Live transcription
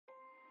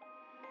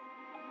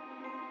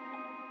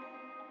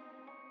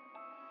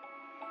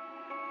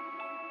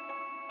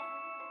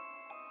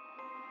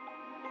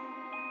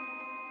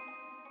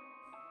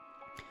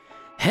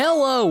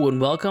Hello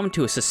and welcome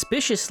to a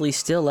suspiciously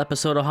still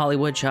episode of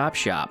Hollywood Chop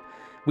Shop.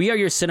 We are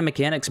your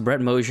cinemechanics, Brett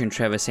Mosier and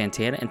Travis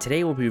Santana, and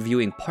today we'll be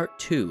reviewing part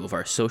 2 of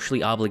our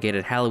socially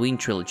obligated Halloween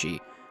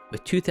trilogy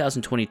with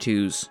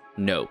 2022's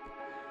Nope.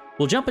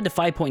 We'll jump into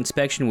 5-point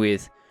inspection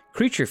with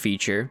Creature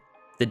Feature,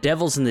 The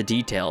Devil's in the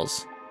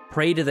Details,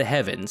 Pray to the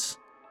Heavens,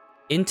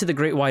 Into the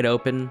Great Wide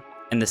Open,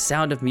 and The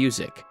Sound of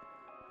Music.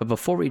 But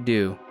before we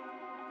do,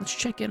 let's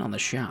check in on the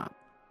shop.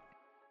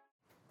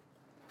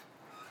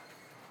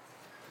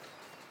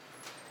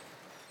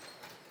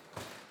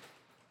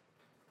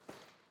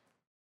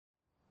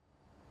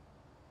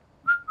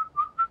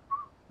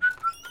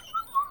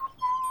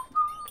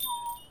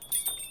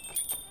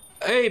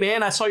 Hey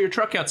man, I saw your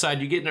truck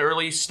outside. You getting an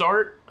early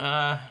start?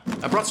 I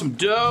brought some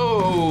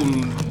dough.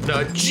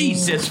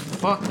 Jesus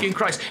fucking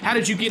Christ. How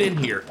did you get in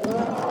here?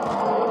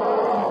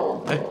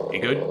 Hey,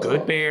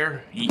 good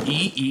bear.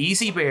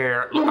 Easy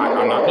bear. Look,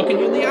 I'm not looking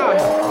you in the eye.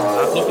 I'm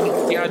not looking you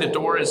in the eye. The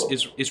door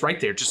is right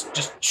there.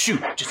 Just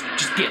shoot. Just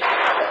get.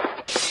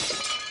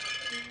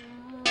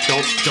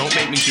 Don't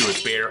make me do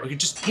it, bear. Okay,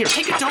 just here,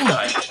 take a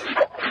donut.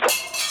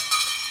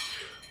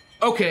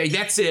 Okay,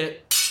 that's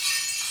it.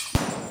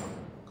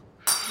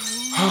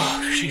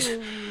 Oh,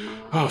 jeez.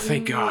 Oh,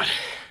 thank God.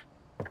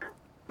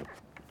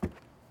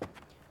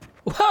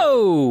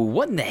 Whoa!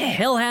 What in the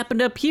hell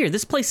happened up here?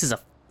 This place is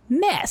a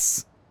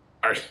mess.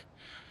 Are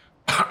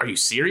you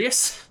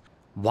serious?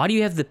 Why do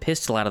you have the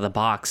pistol out of the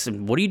box,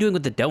 and what are you doing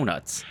with the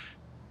donuts?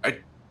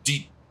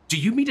 Do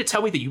you mean to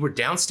tell me that you were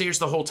downstairs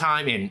the whole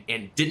time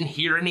and didn't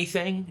hear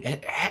anything?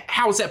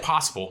 How is that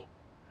possible?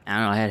 I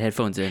don't know, I had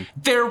headphones in.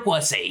 There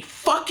was a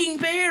fucking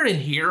bear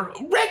in here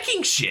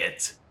wrecking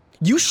shit.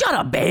 You shot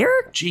a bear?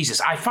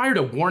 Jesus, I fired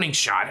a warning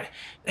shot.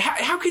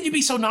 How can you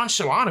be so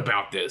nonchalant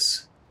about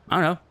this? I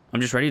don't know. I'm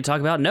just ready to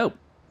talk about Nope.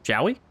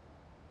 Shall we?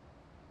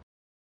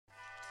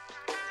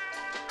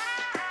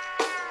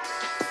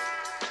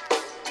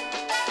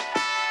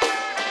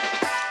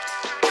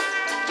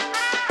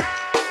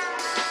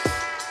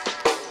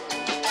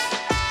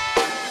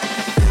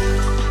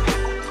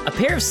 A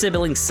pair of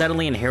siblings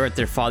suddenly inherit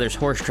their father's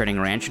horse trading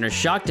ranch and are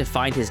shocked to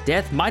find his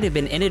death might have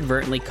been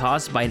inadvertently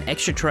caused by an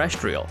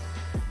extraterrestrial.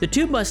 The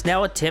two must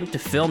now attempt to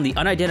film the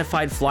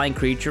unidentified flying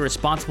creature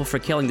responsible for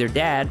killing their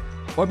dad,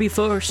 or be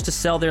forced to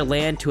sell their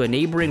land to a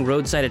neighboring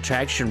roadside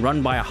attraction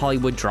run by a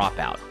Hollywood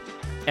dropout.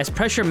 As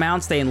pressure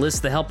mounts, they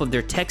enlist the help of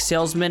their tech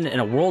salesman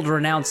and a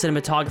world-renowned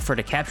cinematographer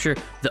to capture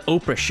the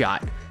Oprah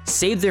shot,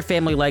 save their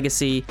family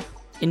legacy,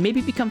 and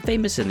maybe become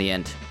famous in the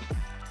end.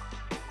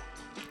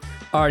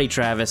 Alrighty,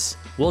 Travis,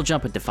 we'll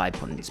jump into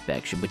 5-point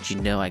inspection, but you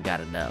know I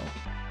gotta know.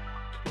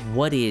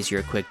 What is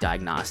your quick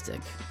diagnostic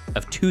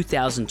of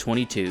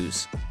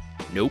 2022's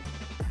Nope?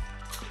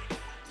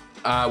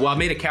 Well, I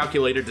made a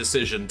calculated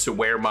decision to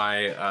wear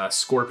my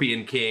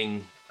Scorpion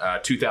King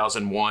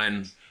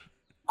 2001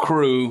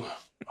 crew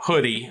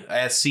hoodie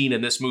as seen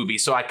in this movie.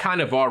 So I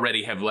kind of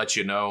already have let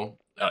you know,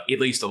 at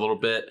least a little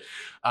bit.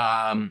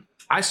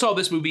 I saw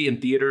this movie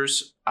in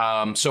theaters.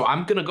 So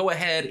I'm going to go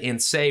ahead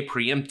and say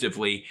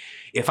preemptively,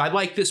 if I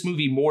like this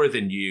movie more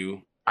than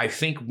you, I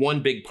think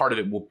one big part of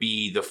it will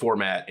be the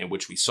format in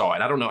which we saw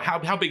it. I don't know.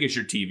 How big is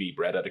your TV,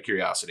 Brett, out of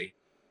curiosity?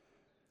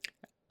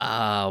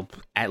 At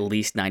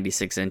least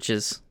 96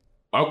 inches.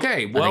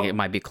 Okay, well, I think it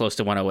might be close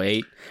to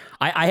 108.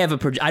 I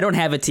don't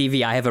have a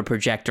TV. I have a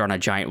projector on a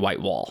giant white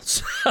wall.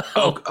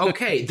 So.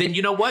 Okay, then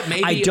you know what?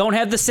 Maybe I don't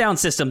have the sound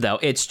system though.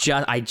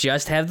 I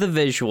just have the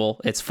visual.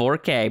 It's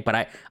 4K,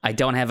 but I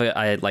don't have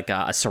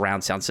a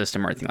surround sound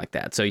system or anything like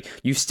that. So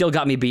you've still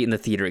got me beating the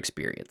theater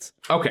experience.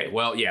 Okay,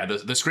 well, yeah,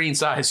 the screen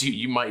size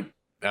you might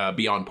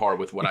be on par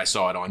with what I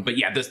saw it on, but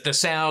yeah, the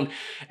sound,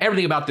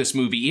 everything about this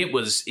movie, it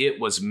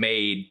was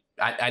made.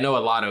 I know a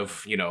lot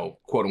of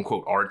quote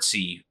unquote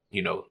artsy.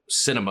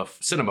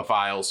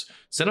 Cinephiles,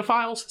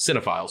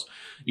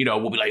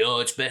 will be like, oh,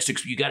 it's best,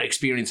 you got to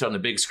experience it on the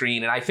big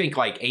screen. And I think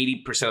like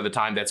 80% of the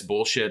time that's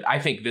bullshit. I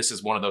think this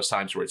is one of those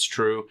times where it's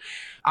true.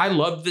 I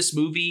love this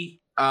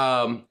movie.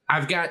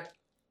 I've got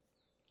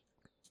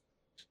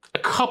a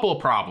couple of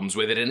problems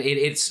with it, and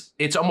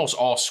it's almost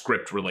all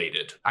script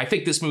related. I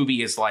think this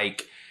movie is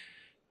like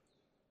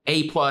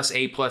A+, A+,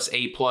 A+.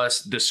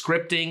 The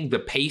scripting, the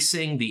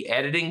pacing, the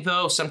editing,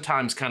 though,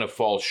 sometimes kind of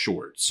falls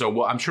short.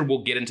 So I'm sure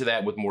we'll get into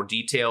that with more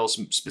details,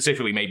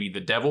 specifically maybe the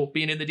devil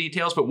being in the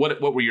details. But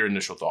what were your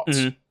initial thoughts?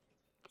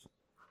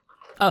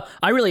 Mm-hmm.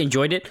 I really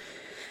enjoyed it.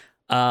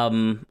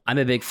 I'm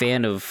a big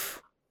fan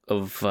of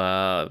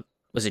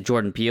was it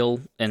Jordan Peele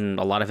and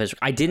a lot of his.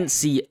 I didn't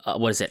see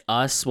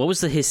Us? What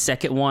was his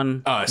second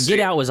one? Get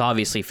Out was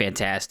obviously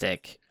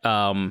fantastic.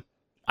 I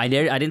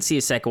didn't see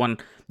his second one.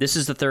 This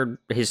is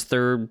his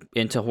third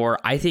into horror.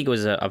 I think it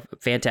was a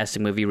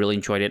fantastic movie. Really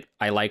enjoyed it.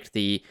 I liked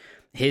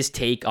his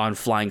take on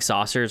flying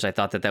saucers. I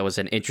thought that was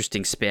an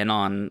interesting spin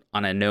on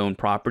a known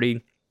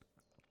property.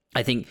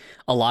 I think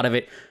a lot of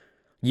it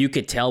you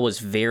could tell was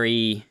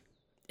very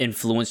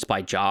influenced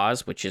by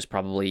Jaws, which is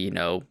probably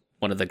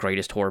one of the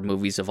greatest horror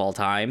movies of all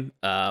time.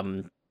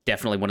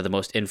 Definitely one of the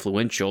most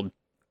influential.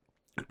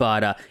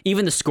 But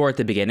even the score at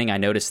the beginning, I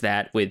noticed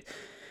that with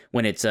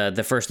when it's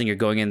the first thing you're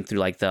going in through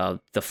like the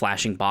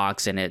flashing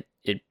box and it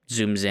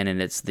zooms in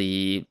and it's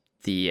the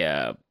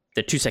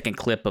 2-second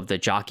clip of the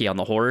jockey on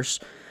the horse,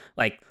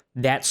 like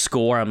that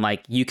score. I'm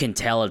like, you can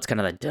tell it's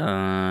kind of the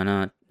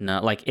dun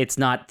like it's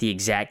not the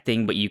exact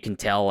thing, but you can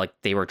tell like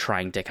they were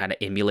trying to kind of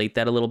emulate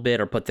that a little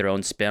bit or put their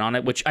own spin on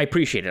it, which I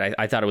appreciated.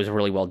 I thought it was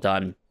really well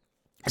done.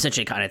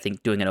 Essentially, kind of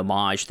think doing an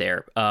homage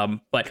there.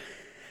 But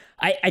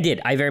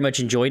I very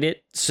much enjoyed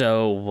it.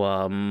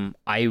 So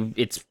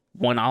it's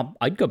one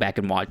I'd go back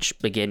and watch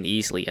again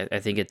easily. I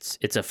think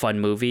it's a fun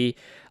movie.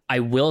 I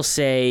will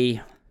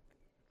say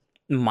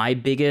my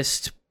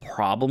biggest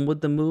problem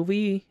with the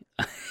movie,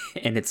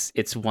 and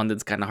it's one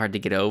that's kind of hard to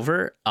get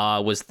over,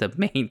 was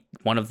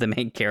one of the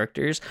main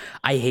characters.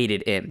 I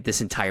hated him this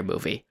entire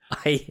movie.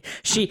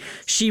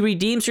 She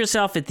redeems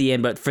herself at the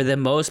end, but for the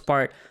most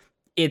part,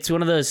 it's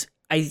one of those.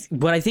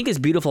 What I think is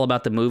beautiful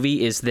about the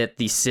movie is that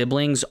the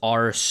siblings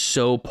are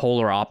so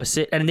polar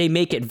opposite, and they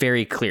make it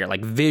very clear.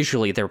 Like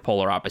visually, they're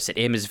polar opposite.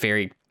 Em is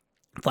very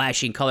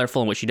flashy and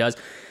colorful in what she does,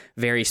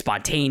 very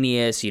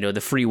spontaneous,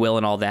 the free will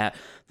and all that.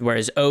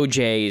 Whereas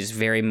OJ is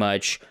very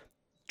much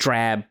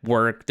drab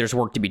work. There's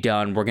work to be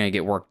done. We're going to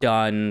get work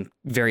done.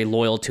 Very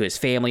loyal to his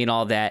family and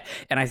all that.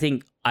 And I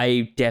think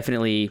I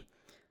definitely,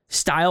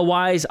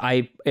 style-wise,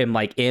 I am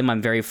like him. I'm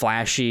very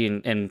flashy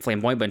and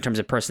flamboyant, but in terms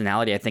of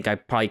personality, I think I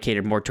probably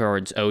catered more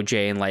towards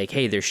OJ and like,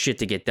 hey, there's shit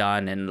to get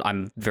done, and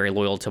I'm very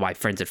loyal to my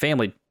friends and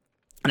family.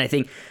 And I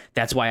think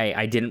that's why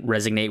I didn't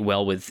resonate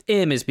well with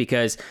him, is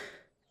because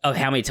of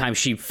how many times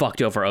she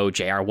fucked over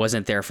OJ or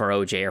wasn't there for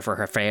OJ or for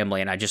her family.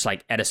 And I just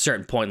like, at a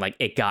certain point, like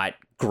it got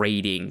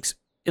grating.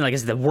 And like I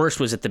said, the worst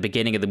was at the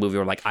beginning of the movie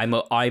where like I'm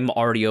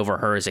already over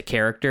her as a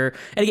character.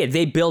 And again,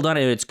 they build on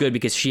it and it's good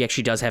because she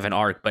actually does have an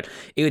arc, but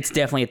it's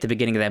definitely at the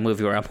beginning of that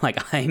movie where I'm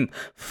like, I'm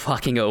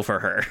fucking over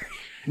her.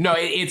 No,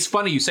 it's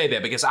funny you say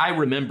that, because I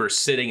remember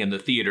sitting in the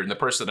theater and the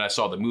person that I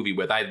saw the movie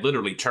with, I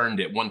literally turned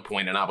at one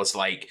point and I was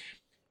like,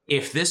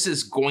 if this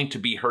is going to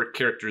be her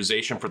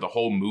characterization for the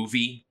whole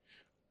movie,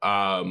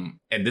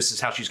 and this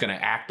is how she's going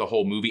to act the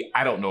whole movie,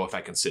 I don't know if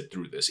I can sit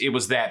through this. It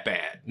was that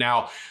bad.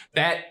 Now,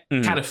 that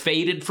kind of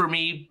faded for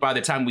me by the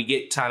time we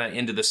get kind of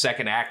into the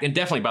second act, and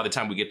definitely by the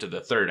time we get to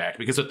the third act,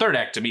 because the third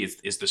act to me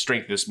is the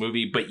strength of this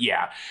movie. But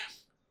yeah,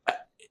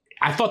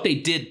 I thought they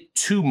did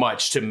too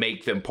much to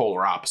make them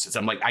polar opposites.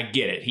 I'm like, I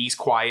get it. He's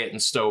quiet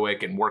and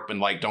stoic and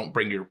workmanlike. Don't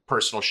bring your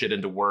personal shit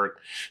into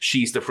work.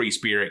 She's the free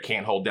spirit,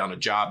 can't hold down a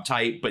job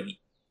type. But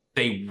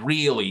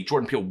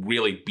Jordan Peele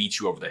really beat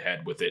you over the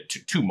head with it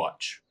too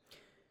much.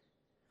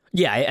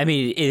 Yeah, I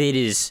mean, it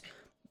is.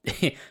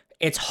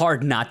 It's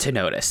hard not to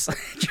notice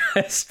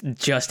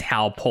just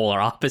how polar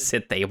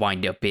opposite they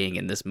wind up being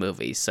in this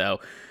movie. So,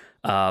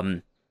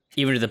 even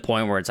to the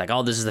point where it's like,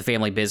 oh, this is the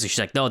family business. She's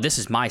like, no, this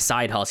is my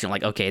side hustle. I'm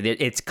like, okay,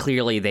 it's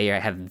clearly they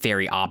have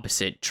very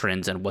opposite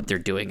trends on what they're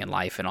doing in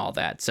life and all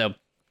that. So,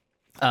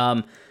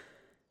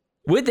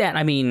 with that,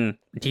 I mean,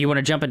 do you want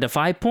to jump into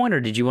 5 Point,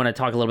 or did you want to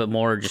talk a little bit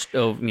more, just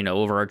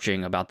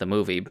overarching about the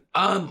movie?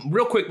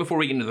 Real quick before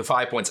we get into the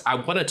 5 points, I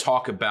want to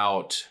talk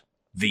about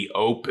the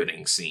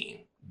opening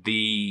scene,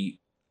 the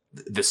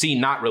scene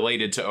not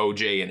related to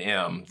OJ and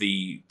M,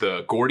 the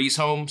Gordy's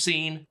home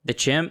scene, the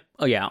chimp.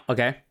 Oh yeah,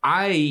 okay.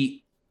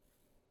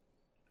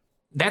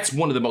 That's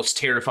one of the most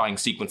terrifying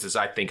sequences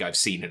I think I've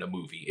seen in a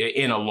movie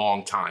in a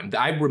long time.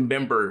 I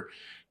remember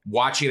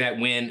watching that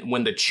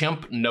when the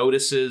chimp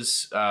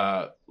notices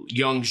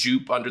young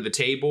Jupe under the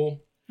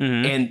table,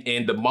 and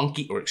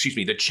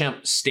the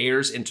chimp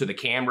stares into the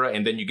camera,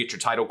 and then you get your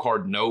title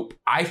card, Nope.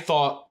 I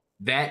thought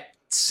that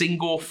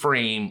single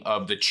frame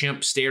of the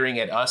chimp staring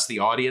at us, the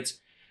audience,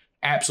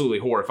 absolutely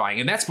horrifying.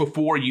 And that's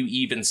before you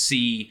even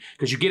see,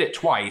 because you get it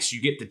twice.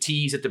 You get the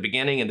tease at the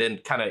beginning, and then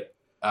kind of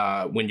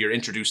when you're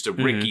introduced to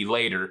Ricky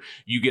later,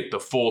 you get the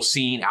full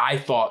scene. I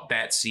thought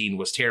that scene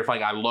was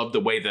terrifying. I love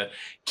the way the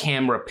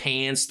camera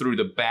pans through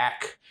the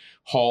back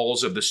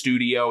halls of the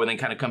studio and then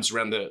kind of comes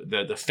around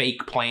the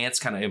fake plants,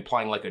 kind of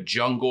implying like a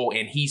jungle.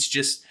 And he's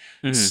just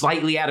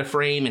slightly out of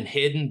frame and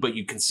hidden, but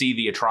you can see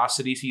the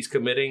atrocities he's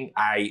committing.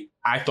 I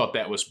thought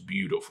that was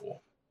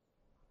beautiful.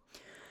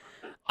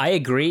 I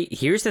agree.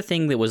 Here's the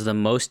thing that was the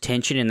most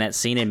tension in that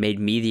scene and made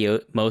me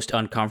the most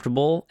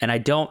uncomfortable. And I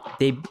don't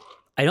think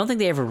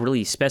they ever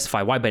really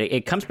specify why, but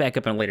it comes back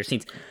up in later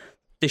scenes.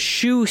 The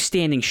shoe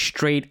standing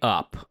straight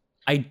up.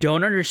 I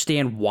don't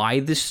understand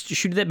why this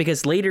shoe did that,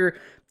 because later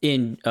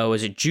in,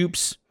 is it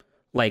Jupe's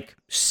like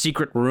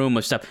secret room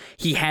of stuff,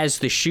 he has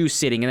the shoe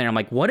sitting in there. I'm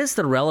like, what is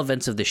the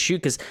relevance of the shoe?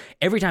 Because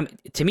every time,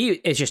 to me,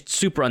 it's just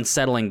super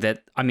unsettling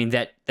that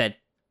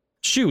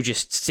shoe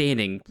just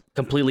standing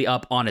completely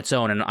up on its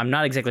own. And I'm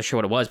not exactly sure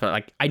what it was, but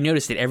like I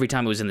noticed it every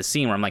time it was in the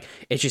scene where I'm like,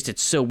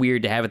 it's so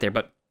weird to have it there.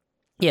 But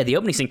yeah, the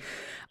opening scene,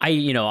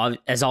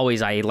 as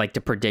always, I like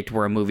to predict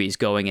where a movie is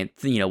going and,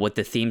 what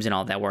the themes and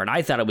all that were. And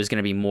I thought it was going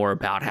to be more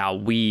about how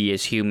we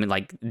as human,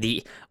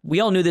 we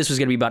all knew this was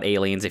going to be about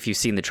aliens if you've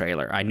seen the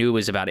trailer. I knew it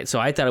was about it. So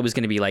I thought it was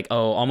going to be like,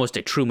 almost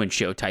a Truman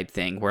Show type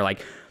thing where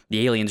like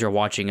the aliens are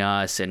watching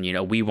us, and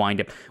we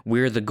wind up,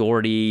 we're the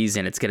Gordies,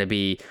 and it's gonna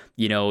be,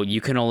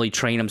 you can only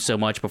train them so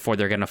much before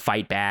they're gonna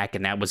fight back,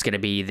 and that was gonna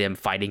be them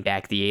fighting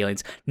back the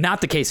aliens.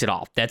 Not the case at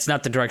all. That's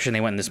not the direction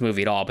they went in this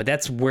movie at all. But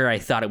that's where I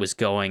thought it was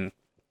going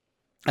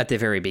at the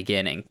very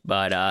beginning.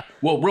 But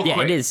well, real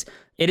quick,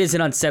 it is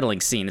an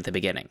unsettling scene at the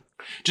beginning.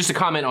 Just a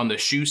comment on the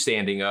shoe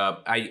standing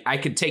up. I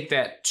could take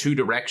that two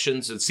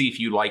directions and see if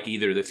you like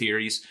either of the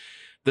theories.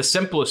 The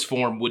simplest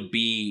form would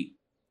be,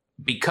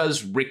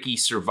 because Ricky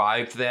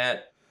survived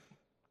that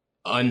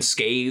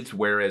unscathed,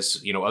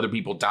 whereas, other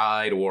people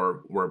died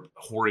or were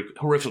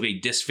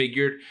horrifically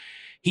disfigured,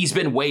 he's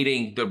been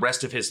waiting the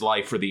rest of his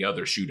life for the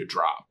other shoe to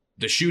drop.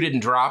 The shoe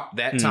didn't drop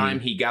that time.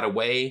 He got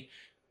away.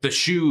 The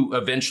shoe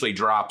eventually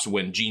drops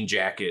when Jean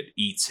Jacket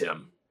eats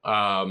him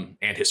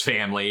and his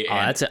family.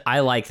 I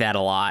like that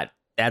a lot.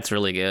 That's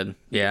really good.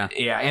 Yeah.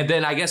 Yeah. And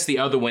then I guess the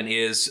other one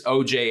is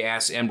OJ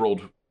asks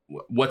Emerald,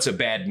 what's a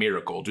bad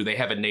miracle? Do they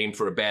have a name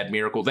for a bad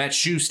miracle? That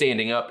shoe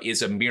standing up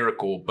is a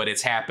miracle, but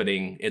it's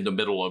happening in the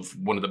middle of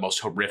one of the most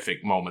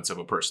horrific moments of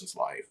a person's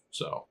life.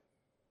 So,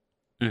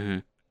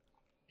 but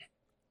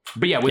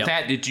yeah, with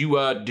that, did you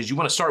want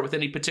to start with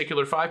any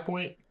particular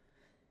 5-point?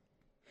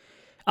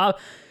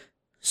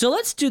 So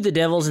let's do the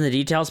devils and the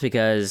details,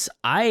 because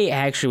I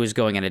actually was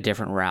going in a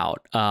different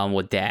route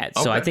with that.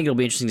 So I think it'll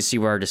be interesting to see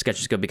where our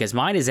discussions go, because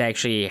mine is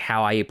actually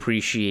how I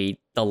appreciate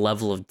the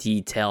level of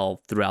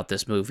detail throughout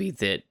this movie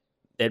that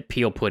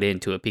Peele put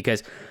into it.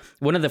 Because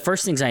one of the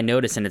first things I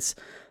noticed, and it's,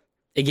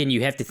 again,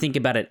 you have to think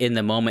about it in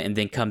the moment and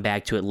then come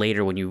back to it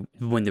later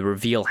when the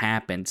reveal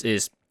happens,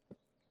 is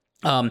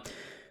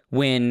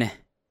when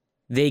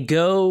they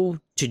go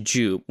to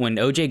Jupe, when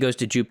OJ goes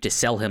to Jupe to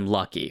sell him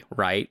Lucky,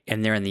 right?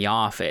 And they're in the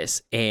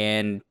office,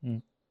 and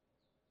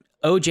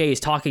OJ is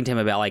talking to him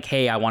about, like,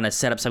 hey, I want to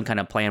set up some kind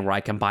of plan where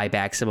I can buy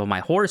back some of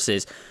my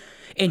horses.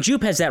 And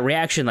Jupe has that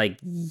reaction, like,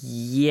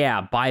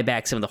 yeah, buy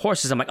back some of the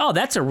horses. I'm like, oh,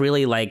 that's a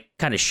really, like,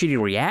 kind of shitty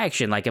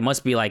reaction. Like, it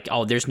must be like,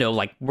 oh, there's no,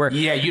 like, we're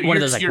one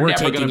of those, like, we're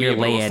taking your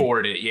land.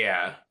 Afford it,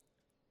 yeah.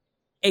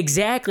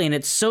 Exactly, and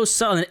it's so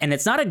subtle, and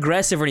it's not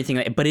aggressive or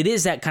anything, but it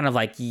is that kind of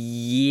like,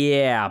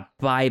 yeah,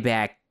 buy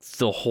back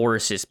the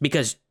horses,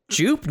 because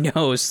Jupe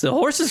knows the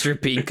horses are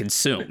being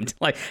consumed.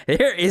 Like,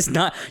 there is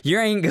not, you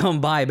ain't gonna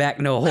buy back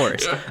no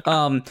horse.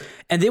 And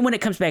then when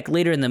it comes back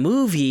later in the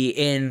movie,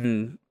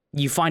 and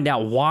you find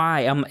out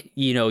why,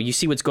 you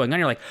see what's going on,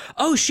 you're like,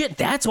 oh shit,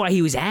 that's why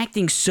he was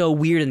acting so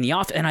weird in the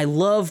office. And I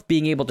love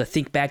being able to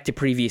think back to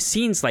previous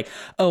scenes, like,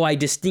 oh, I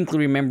distinctly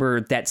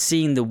remember that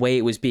scene, the way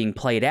it was being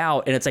played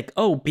out. And it's like,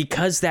 oh,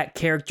 because that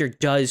character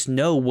does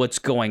know what's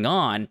going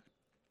on,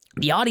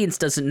 the audience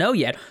doesn't know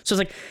yet. So it's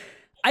like,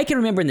 I can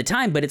remember in the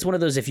time, but it's one of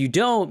those, if you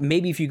don't,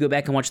 maybe if you go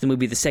back and watch the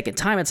movie the second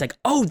time, it's like,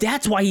 oh,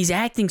 that's why he's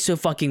acting so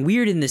fucking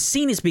weird in this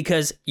scene, is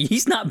because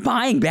he's not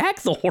buying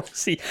back the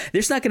horse.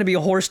 There's not going to be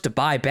a horse to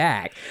buy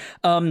back.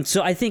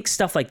 So I think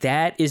stuff like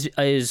that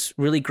is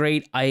really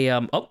great.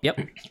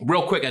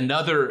 Real quick,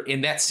 another, in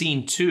that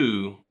scene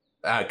too,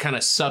 kind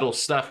of subtle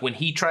stuff, when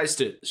he tries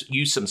to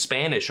use some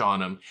Spanish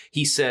on him,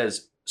 he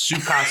says, su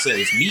casa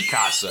is mi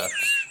casa,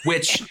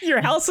 which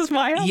your house is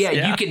my house.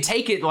 Yeah, you can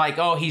take it like,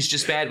 oh, he's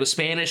just bad with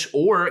Spanish,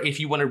 or if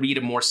you want to read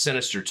a more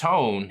sinister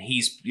tone,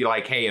 he's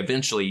like, hey,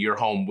 eventually your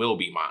home will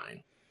be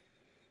mine.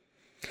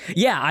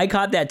 Yeah, I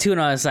caught that too, and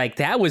I was like,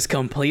 that was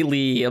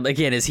completely,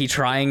 again, is he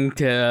trying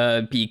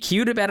to be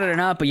cute about it or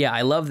not? But yeah,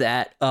 I love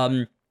that.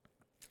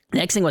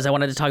 Next thing was, I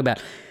wanted to talk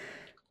about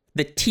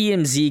the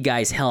TMZ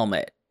guy's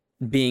helmet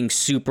being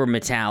super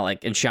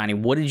metallic and shiny.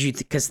 What did you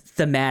think? Because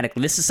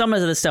thematically, this is, some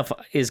of the stuff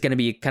is going to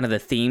be kind of the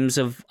themes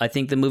of, I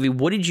think, the movie.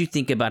 What did you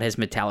think about his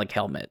metallic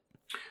helmet?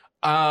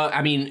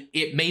 I mean,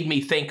 it made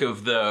me think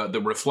of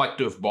the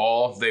reflective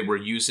ball they were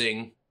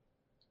using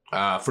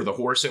for the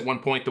horse at one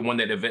point, the one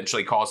that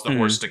eventually caused the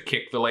horse to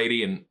kick the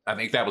lady. And I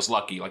think that was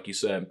Lucky, like you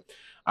said.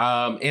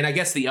 And I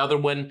guess the other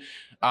one,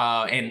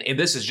 and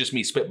this is just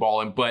me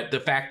spitballing, but the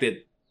fact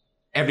that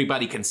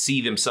everybody can see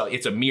themselves,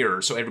 it's a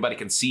mirror, so everybody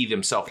can see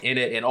themselves in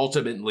it. And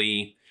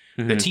ultimately,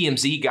 the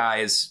TMZ guy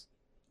is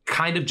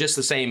kind of just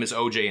the same as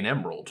OJ and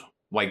Emerald.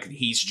 Like,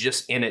 he's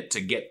just in it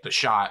to get the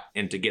shot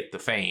and to get the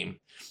fame,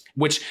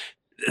 which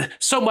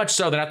so much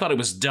so that I thought it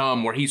was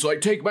dumb, where he's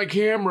like, take my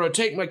camera,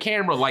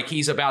 like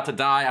he's about to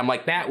die. I'm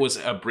like, that was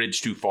a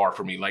bridge too far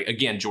for me. Like,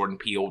 again, Jordan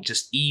Peele,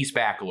 just ease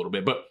back a little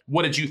bit. But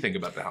what did you think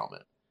about the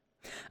helmet?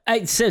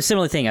 It's a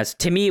similar thing.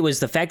 To me, it was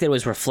the fact that it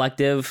was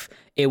reflective.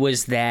 It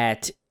was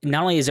that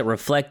not only is it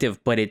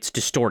reflective, but it's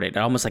distorted,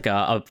 almost like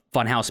a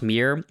funhouse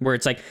mirror, where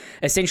it's like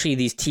essentially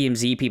these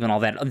TMZ people and all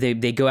that,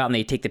 they go out and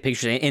they take the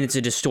pictures, and it's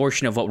a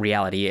distortion of what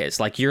reality is.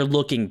 Like, you're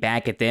looking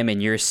back at them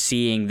and you're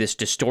seeing this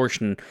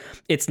distortion.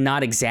 It's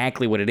not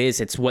exactly what it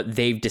is. It's what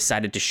they've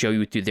decided to show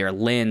you through their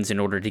lens in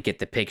order to get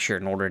the picture,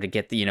 in order to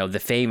get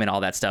the fame and all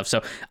that stuff.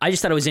 So I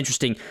just thought it was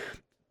interesting.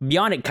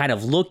 Beyond it kind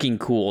of looking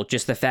cool,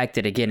 just the fact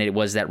that, again, it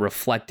was that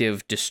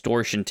reflective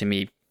distortion to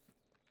me.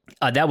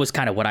 That was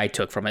kind of what I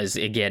took from it, is,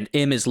 again,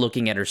 Em is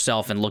looking at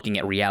herself and looking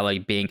at reality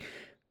being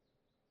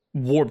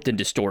warped and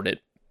distorted.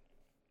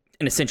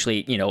 And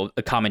essentially,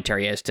 a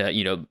commentary as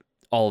to,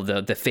 all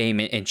of the fame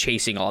and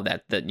chasing all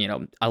that,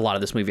 a lot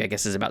of this movie, I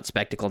guess, is about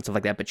spectacle and stuff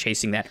like that, but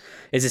chasing that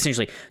is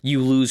essentially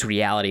you lose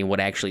reality and what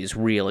actually is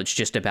real. It's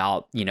just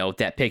about,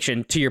 that picture.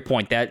 And to your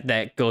point,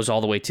 that goes all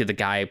the way to the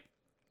guy,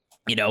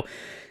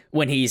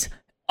 when he's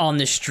on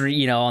the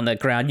street, on the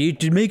ground, you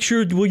to make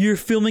sure you're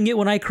filming it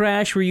when I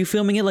crash. Were you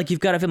filming it? Like,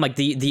 you've got to film. Like,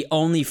 the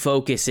only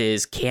focus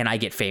is, can I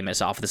get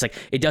famous off of this? Like,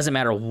 it doesn't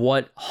matter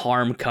what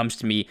harm comes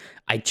to me.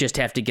 I just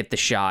have to get the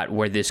shot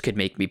where this could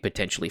make me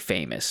potentially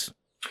famous.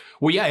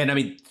 Well, yeah, and I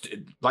mean,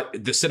 like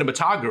the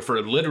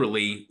cinematographer,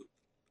 literally,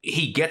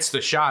 he gets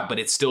the shot, but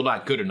it's still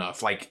not good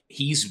enough. Like,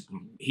 he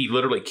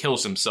literally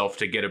kills himself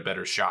to get a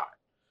better shot.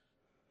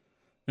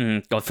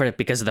 Go for it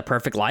because of the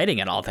perfect lighting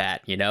and all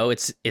that.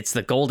 It's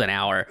the golden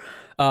hour.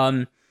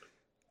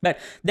 But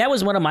that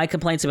was one of my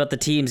complaints about the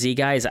TMZ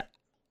guys.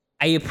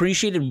 I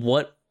appreciated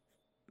what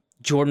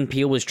Jordan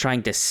Peele was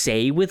trying to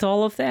say with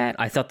all of that.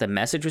 I thought the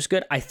message was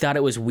good. I thought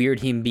it was weird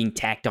him being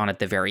tacked on at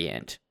the very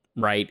end,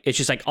 right? It's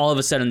just like all of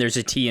a sudden there's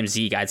a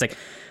TMZ guy. It's like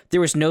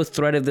there was no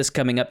threat of this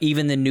coming up.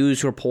 Even the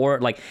news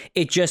report, like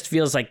it just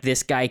feels like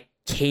this guy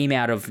came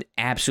out of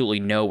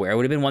absolutely nowhere. It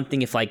would have been one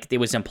thing if like it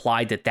was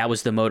implied that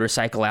was the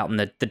motorcycle out in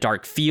the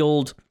dark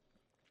field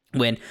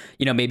when,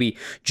 maybe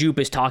Jupe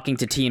is talking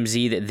to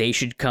TMZ that they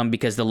should come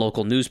because the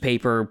local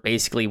newspaper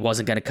basically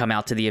wasn't going to come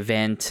out to the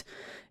event.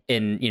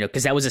 And,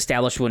 because that was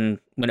established when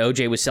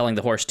OJ was selling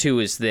the horse too,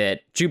 is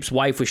that Jupe's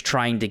wife was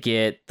trying to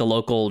get the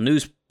local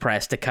news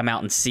press to come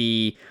out and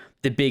see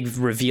the big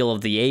reveal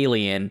of the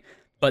alien.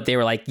 But they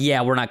were like,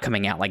 yeah, we're not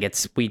coming out. Like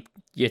it's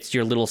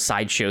your little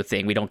sideshow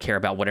thing. We don't care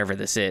about whatever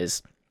this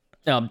is.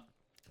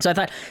 So I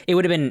thought it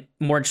would have been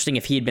more interesting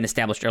if he had been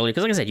established earlier.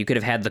 Because like I said, you could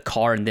have had the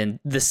car and then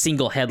the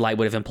single headlight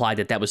would have implied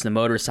that was the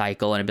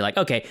motorcycle. And it'd be like,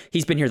 okay,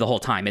 he's been here the whole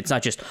time. It's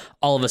not just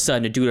all of a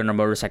sudden a dude on a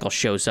motorcycle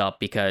shows up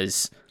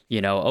because,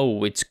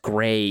 it's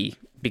gray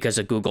because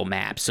of Google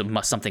Maps. So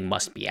something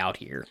must be out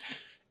here.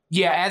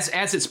 Yeah,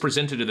 as it's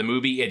presented in the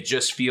movie, it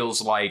just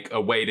feels like a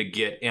way to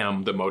get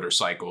M, the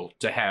motorcycle,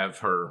 to have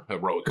her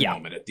heroic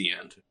moment at the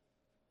end.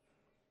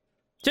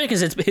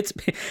 Because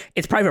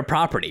it's private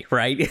property,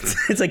 right?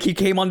 It's like he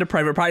came onto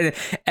private property,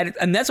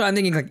 and that's what I'm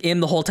thinking. Like,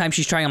 the whole time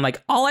she's trying, I'm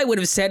like, all I would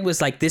have said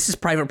was like, "This is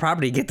private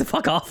property. Get the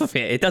fuck off of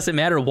it. It doesn't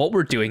matter what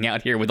we're doing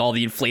out here with all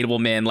the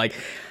inflatable men." Like,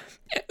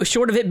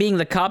 short of it being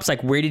the cops,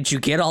 like, where did you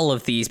get all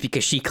of these?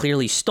 Because she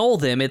clearly stole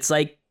them. It's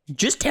like,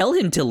 just tell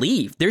him to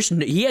leave.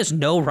 He has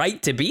no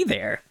right to be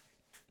there.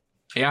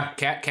 Yeah,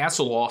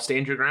 castle law,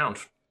 stand your ground.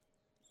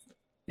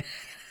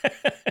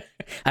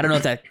 I don't know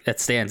if that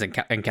stands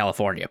in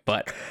California,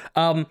 but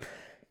and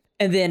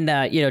then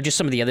just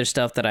some of the other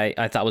stuff that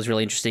I thought was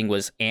really interesting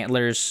was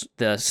Antlers,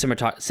 the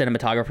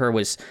cinematographer,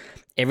 was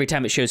every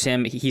time it shows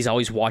him, he's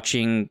always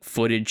watching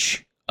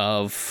footage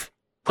of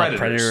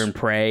Predator and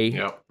Prey.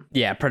 Yep.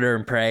 Yeah, Predator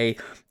and Prey,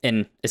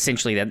 and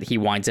essentially that he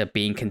winds up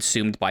being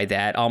consumed by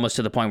that, almost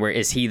to the point where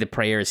is he the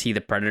prey or is he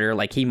the predator?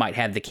 Like he might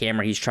have the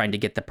camera, he's trying to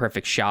get the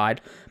perfect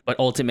shot, but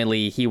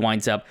ultimately he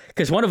winds up,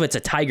 because one of it's a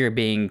tiger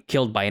being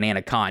killed by an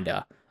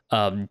anaconda.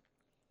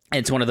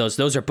 It's one of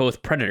those are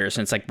both predators.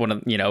 And it's like one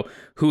of,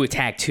 who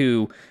attacked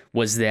who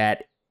was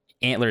that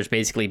Antlers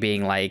basically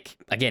being like,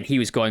 again, he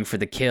was going for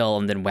the kill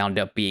and then wound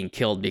up being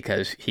killed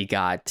because he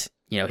got,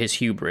 his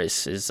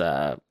hubris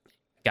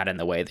got in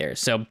the way there.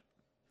 So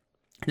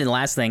then the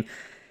last thing,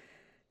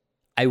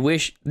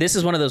 this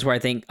is one of those where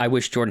I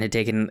wish Jordan had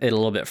taken it a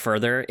little bit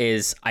further,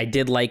 is I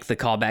did like the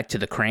callback to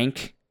the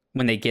crank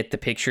when they get the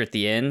picture at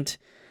the end.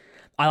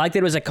 I like that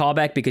it was a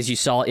callback because you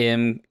saw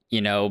him,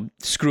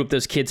 screw up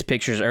those kids'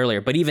 pictures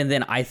earlier. But even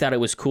then, I thought it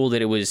was cool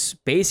that it was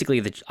basically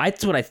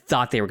that's what I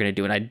thought they were going to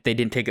do. And they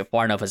didn't take it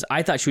far enough. As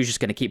I thought she was just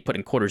going to keep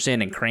putting quarters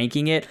in and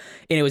cranking it.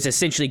 And it was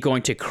essentially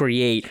going to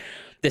create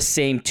the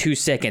same 2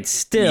 second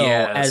still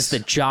as the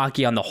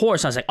jockey on the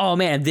horse. I was like, oh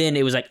man. And then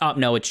it was like, oh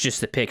no, it's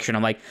just the picture. And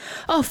I'm like,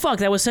 oh fuck,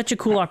 that was such a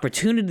cool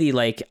opportunity.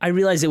 Like, I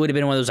realized it would have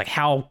been one of those, like,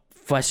 how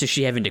fast is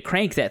she having to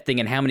crank that thing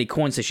and how many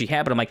coins does she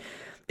have? But I'm like,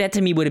 that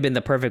to me would have been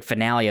the perfect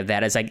finale of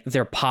that, is like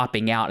they're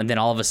popping out and then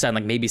all of a sudden,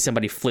 like, maybe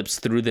somebody flips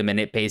through them and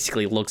it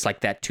basically looks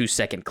like that 2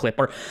 second clip,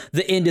 or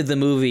the end of the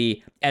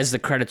movie as the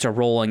credits are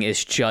rolling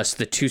is just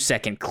the 2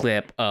 second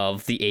clip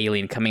of the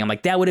alien coming. I'm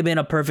like, that would have been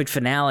a perfect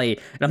finale.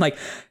 And I'm like,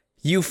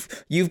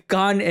 You've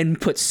gone and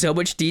put so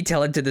much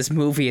detail into this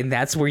movie, and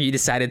that's where you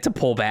decided to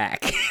pull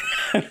back.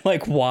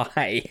 Like,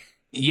 why?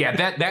 Yeah,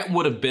 that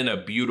would have been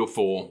a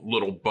beautiful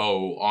little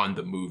bow on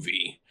the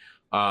movie.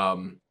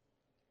 But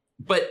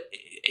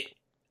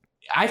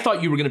I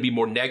thought you were going to be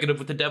more negative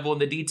with the devil in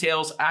the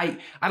details. I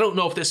don't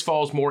know if this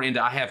falls more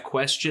into I have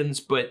questions,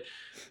 but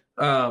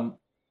how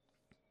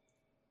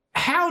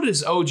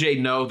does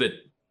OJ know that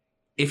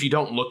if you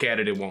don't look at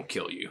it, it won't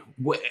kill you?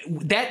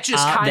 That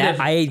just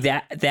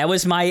that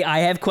was my I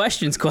have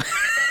questions.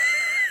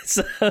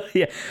 So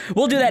yeah,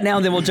 we'll do that now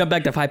and then we'll jump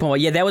back to 5.1.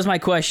 Yeah, that was my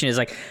question. Is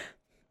like,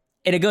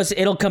 and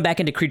it'll come back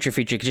into creature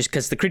feature just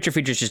because the creature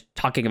feature is just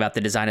talking about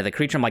the design of the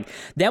creature. I'm like,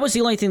 that was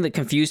the only thing that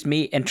confused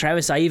me. And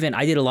Travis, I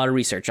did a lot of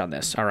research on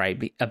this. All right,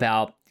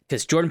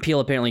 because Jordan Peele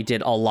apparently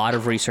did a lot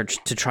of research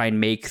to try and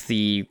make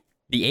the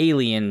the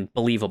alien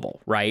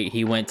believable, right?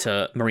 He went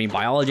to marine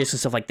biologists and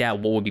stuff like that.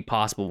 What would be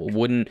possible? What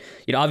wouldn't?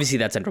 Obviously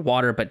that's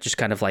underwater, but just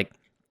kind of like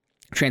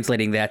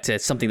translating that to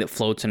something that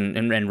floats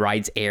and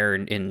rides air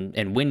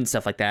and wind and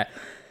stuff like that.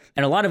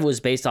 And a lot of it was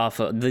based off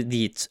of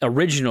its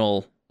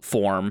original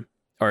form,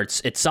 or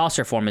its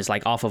saucer form is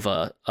like off of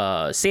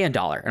a sand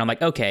dollar. And I'm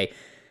like, okay,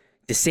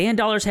 do sand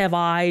dollars have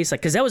eyes?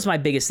 Like, because that was my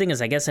biggest thing.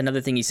 Is I guess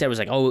another thing he said was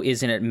like, oh,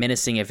 isn't it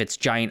menacing if its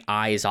giant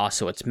eye is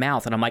also its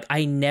mouth? And I'm like,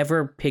 I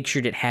never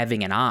pictured it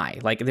having an eye.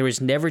 Like, there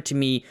was never, to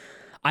me,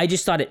 I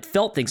just thought it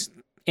felt things.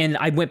 And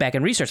I went back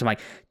and researched. I'm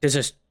like, does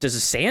a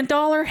sand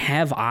dollar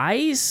have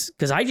eyes?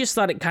 Because I just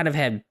thought it kind of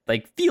had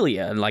like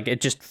philia and like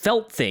it just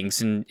felt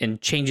things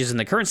and changes in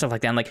the current, stuff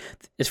like that. And like,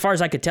 as far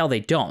as I could tell, they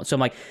don't. So I'm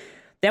like,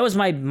 that was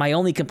my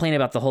only complaint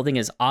about the whole thing.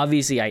 Is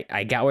obviously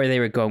I got where they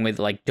were going with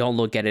like, don't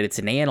look at it, it's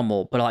an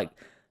animal, but like,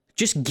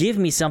 just give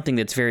me something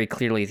that's very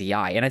clearly the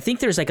eye. And I think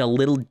there's like a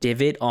little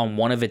divot on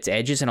one of its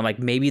edges, and I'm like,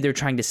 maybe they're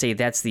trying to say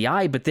that's the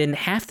eye, but then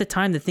half the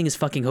time the thing is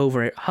fucking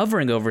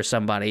hovering over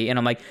somebody, and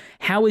I'm like,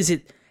 how is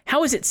it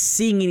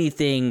seeing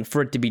anything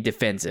for it to be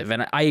defensive?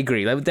 And I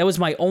agree. That was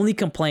my only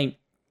complaint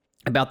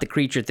about the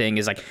creature thing,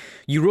 is like,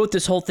 you wrote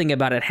this whole thing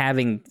about it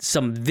having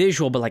some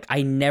visual, but like,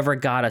 I never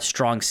got a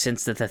strong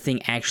sense that the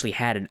thing actually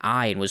had an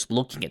eye and was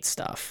looking at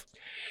stuff.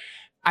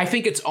 I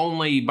think it's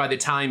only by the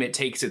time it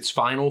takes its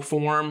final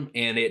form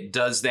and it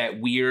does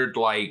that weird,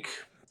 like,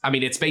 I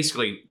mean, it's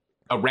basically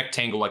a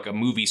rectangle, like a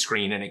movie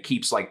screen, and it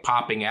keeps like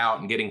popping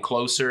out and getting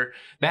closer.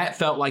 That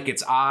felt like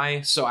its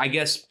eye. So I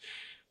guess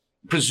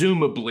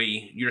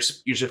presumably you're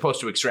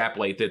supposed to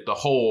extrapolate that the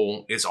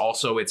hole is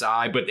also its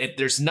eye, but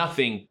there's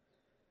nothing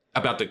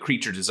about the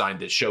creature design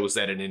that shows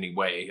that in any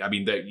way. I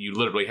mean, that you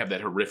literally have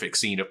that horrific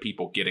scene of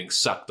people getting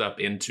sucked up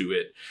into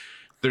it.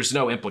 There's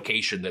no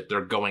implication that they're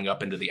going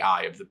up into the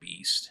eye of the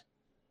beast.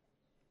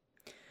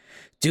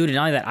 Dude, and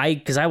not only that,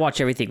 because I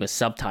watch everything with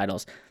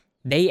subtitles,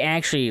 they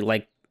actually,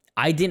 like,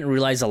 I didn't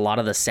realize a lot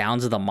of the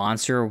sounds of the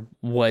monster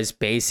was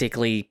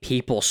basically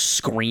people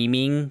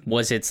screaming.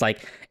 It's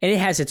like, and it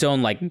has its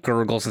own like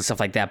gurgles and stuff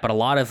like that, but a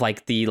lot of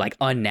like the like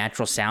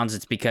unnatural sounds,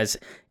 it's because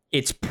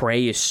its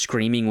prey is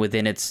screaming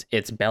within its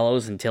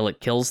bellows until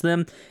it kills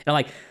them. And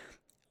like,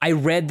 I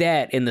read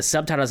that in the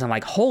subtitles, I'm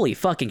like, holy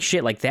fucking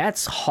shit, like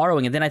that's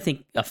harrowing. And then I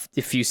think a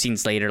few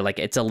scenes later, like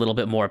it's a little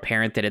bit more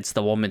apparent that it's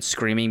the woman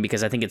screaming,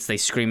 because I think they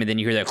scream and then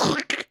you hear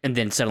that and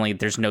then suddenly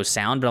there's no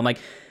sound. But I'm like,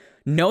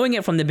 knowing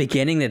it from the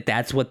beginning that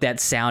that's what that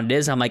sound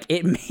is, I'm like,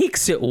 it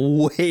makes it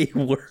way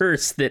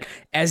worse that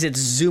as it's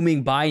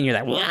zooming by and you're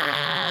like,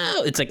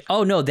 wow, it's like,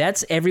 oh no,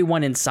 that's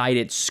everyone inside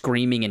it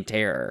screaming in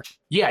terror.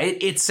 Yeah,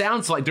 it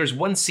sounds like there's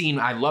one scene,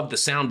 I love the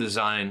sound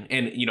design,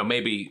 and you know,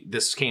 maybe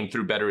this came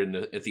through better in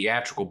the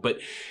theatrical, but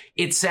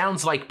it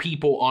sounds like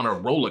people on a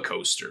roller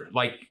coaster.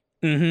 Like,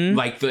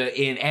 like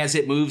as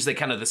it moves,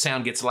 the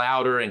sound gets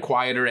louder and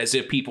quieter, as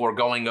if people are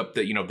going up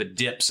the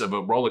dips of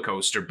a roller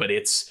coaster, but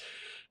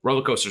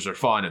roller coasters are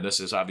fun, and this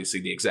is obviously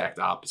the exact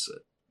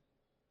opposite.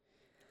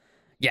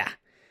 Yeah.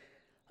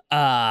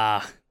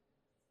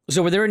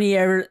 So were there any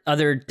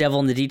other devil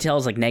in the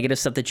details, like negative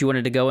stuff that you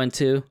wanted to go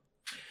into?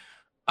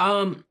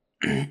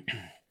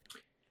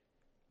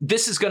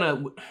 This is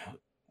gonna,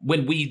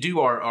 when we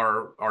do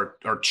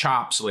our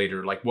chops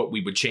later, like what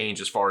we would change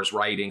as far as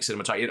writing,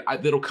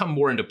 cinematography, it'll come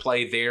more into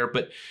play there.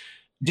 But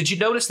did you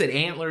notice that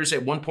Antlers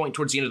at one point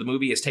towards the end of the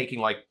movie is taking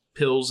like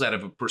pills out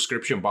of a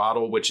prescription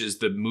bottle, which is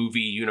the movie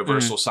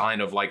universal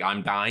sign of like,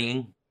 I'm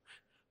dying?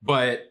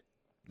 But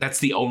that's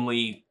the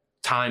only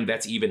time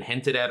that's even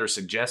hinted at or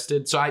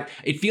suggested. So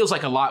it feels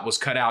like a lot was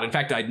cut out. In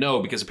fact, I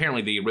know, because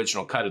apparently the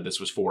original cut of this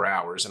was 4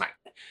 hours, and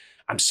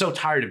I'm so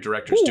tired of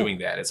directors doing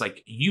that. It's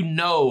like,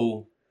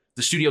 the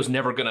studio's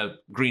never going to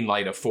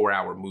greenlight a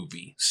 4-hour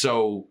movie,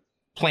 so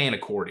plan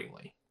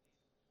accordingly.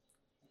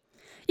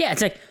 Yeah,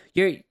 it's like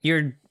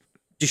you're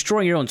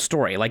destroying your own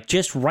story. Like,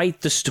 just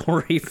write the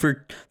story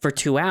for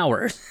 2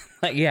 hours.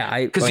 Like,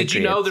 yeah, because did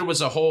you know there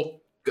was a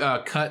whole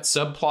cut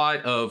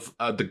subplot of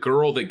the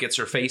girl that gets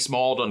her face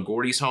mauled on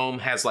Gordy's home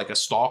has like a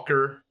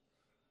stalker?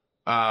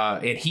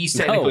 And he's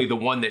technically the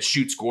one that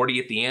shoots Gordy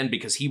at the end,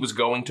 because he was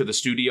going to the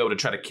studio to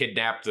try to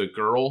kidnap the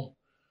girl.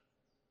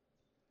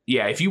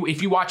 Yeah, if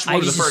you watch one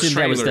of the first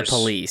trailers, that was the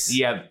police.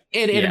 Yeah,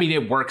 and I mean,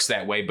 it works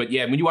that way. But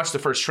yeah, when you watch the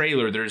first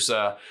trailer, there's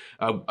a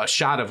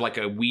shot of like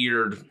a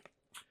weird,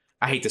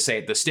 I hate to say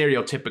it, the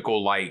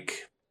stereotypical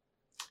like,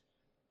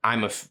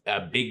 I'm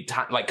a big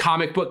time like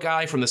comic book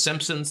guy from The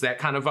Simpsons, that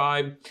kind of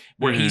vibe,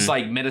 where he's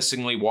like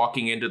menacingly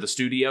walking into the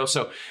studio.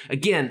 So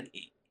again,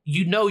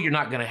 you're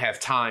not going to have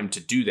time to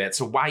do that.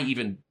 So why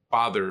even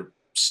bother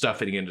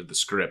stuffing it into the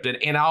script?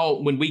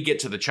 And when we get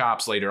to the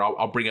chops later,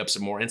 I'll bring up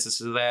some more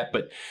instances of that.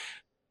 But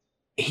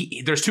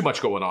there's too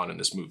much going on in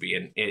this movie,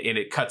 and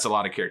it cuts a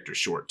lot of characters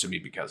short to me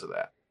because of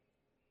that.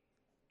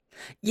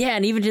 Yeah,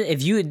 and even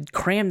if you had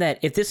crammed that,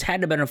 if this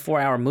had to been a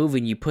 4-hour movie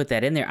and you put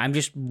that in there,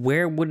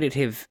 where would it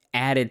have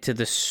added to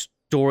the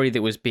story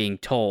that was being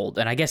told?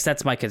 And I guess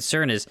that's my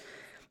concern, is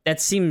that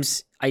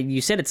seems,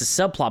 you said it's a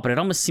subplot, but it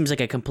almost seems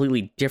like a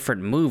completely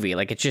different movie.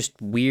 Like, it's just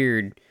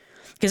weird.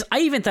 Because I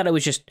even thought it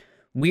was just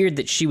weird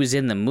that she was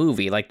in the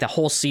movie. Like the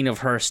whole scene of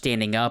her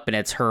standing up and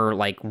it's her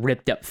like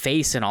ripped up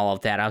face and all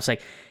of that. I was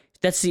like,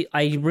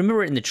 I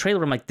remember it in the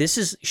trailer. I'm like,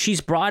 she's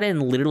brought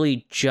in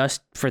literally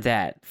just for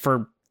that.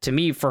 For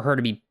her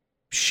to be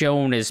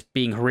shown as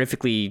being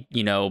horrifically,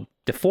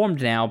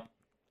 deformed now.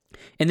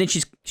 And then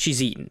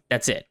she's eaten.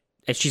 That's it.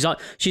 And she's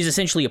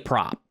essentially a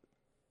prop,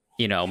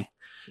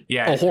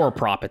 Yeah, a horror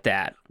prop at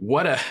that.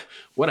 What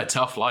a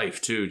tough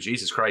life too.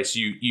 Jesus Christ,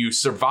 you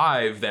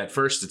survive that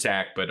first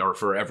attack, but are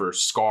forever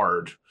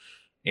scarred,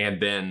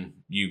 and then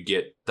you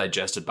get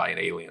digested by an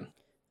alien.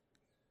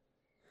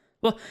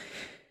 Well,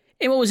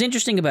 and what was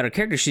interesting about her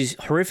character, she's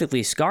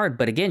horrifically scarred,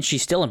 but again,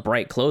 she's still in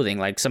bright clothing.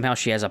 Like somehow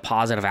she has a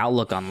positive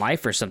outlook on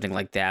life or something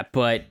like that.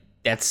 But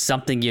that's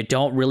something you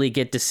don't really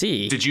get to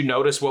see. Did you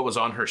notice what was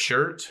on her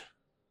shirt?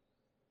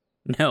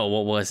 No,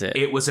 what was it?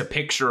 It was a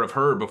picture of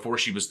her before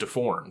she was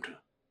deformed.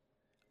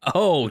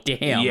 Oh,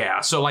 damn.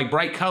 Yeah, so like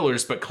bright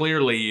colors, but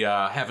clearly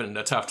having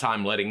a tough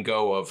time letting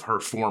go of her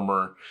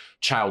former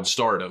child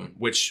stardom,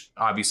 which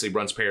obviously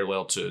runs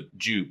parallel to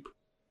Jupe.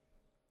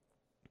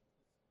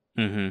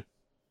 Mm-hmm.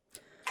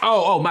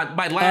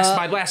 My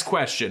last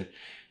question,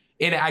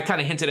 and I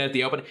kind of hinted at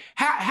the opening.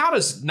 How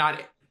does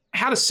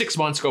 6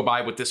 months go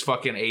by with this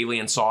fucking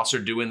alien saucer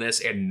doing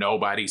this and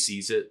nobody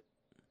sees it?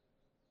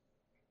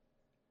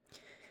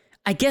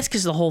 I guess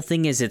because the whole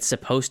thing is it's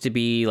supposed to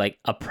be like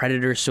a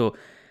predator, so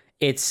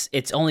it's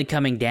only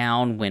coming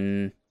down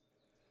when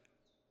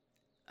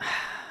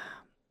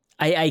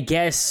I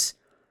guess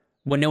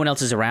when no one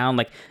else is around.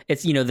 Like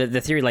it's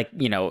the theory, like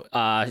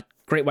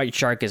great white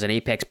shark is an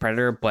apex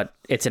predator, but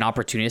it's an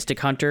opportunistic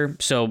hunter.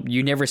 So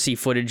you never see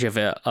footage of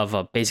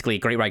a basically a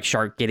great white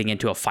shark getting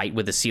into a fight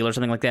with a seal or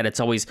something like that. It's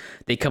always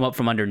they come up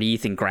from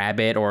underneath and grab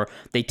it, or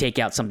they take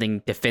out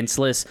something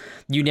defenseless.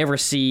 You never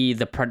see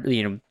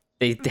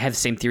they have the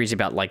same theories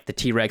about like the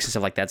T-Rex and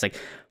stuff like that. It's like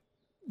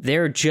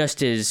they're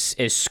just as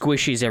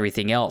squishy as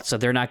everything else, so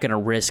they're not going to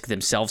risk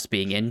themselves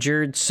being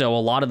injured. So a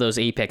lot of those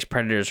apex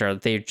predators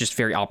they're just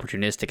very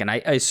opportunistic, and I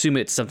assume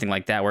it's something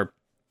like that where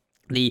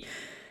the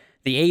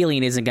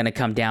alien isn't going to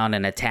come down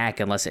and attack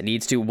unless it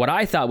needs to. What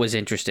I thought was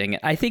interesting,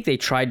 I think they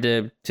tried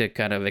to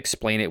kind of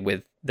explain it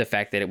with the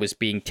fact that it was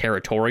being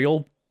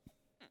territorial,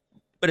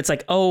 but it's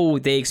like,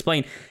 they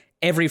explain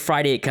every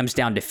Friday it comes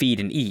down to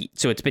feed and eat,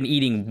 so it's been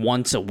eating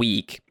once a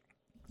week.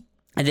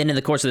 And then in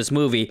the course of this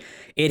movie,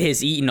 it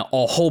has eaten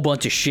a whole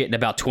bunch of shit in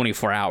about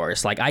 24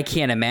 hours. Like, I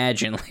can't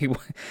imagine, like,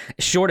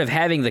 short of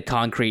having the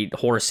concrete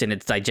horse in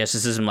its digestive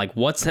system, like,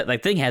 what's that?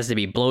 Like, thing has to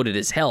be bloated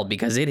as hell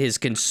because it has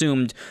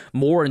consumed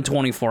more in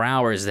 24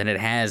 hours than it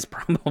has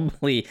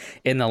probably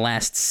in the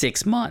last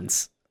 6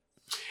 months.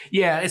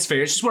 Yeah, it's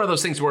fair. It's just one of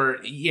those things where,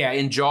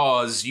 in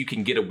Jaws, you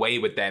can get away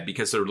with that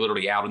because they're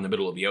literally out in the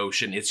middle of the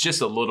ocean. It's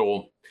just a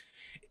little...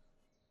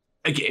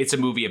 It's a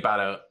movie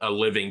about a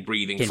living,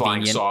 breathing,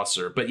 flying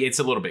saucer, but it's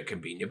a little bit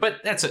convenient. But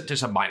that's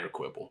just a minor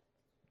quibble.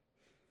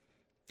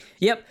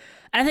 Yep.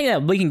 I think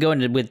that we can go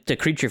into with the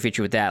creature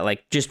feature with that.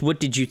 Like, just what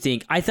did you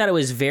think? I thought it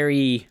was a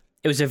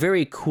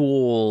very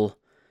cool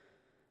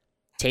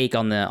take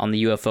on the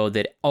UFO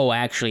that,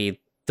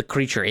 actually, the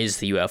creature is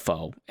the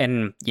UFO.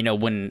 And,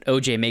 when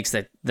OJ makes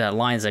the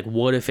lines like,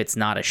 what if it's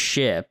not a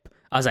ship?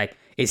 I was like,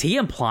 is he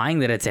implying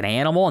that it's an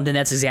animal? And then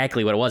that's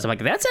exactly what it was. I'm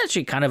like, that's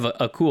actually kind of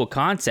a cool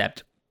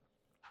concept.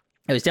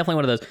 It was definitely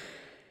one of those,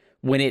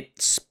 when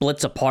it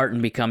splits apart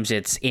and becomes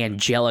its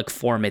angelic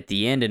form at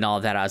the end and all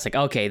of that, I was like,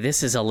 okay,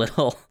 this is a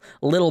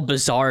little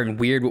bizarre and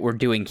weird what we're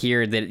doing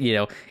here,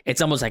 that,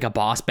 it's almost like a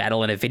boss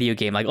battle in a video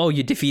game. Like,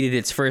 you defeated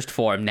its first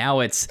form. Now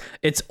it's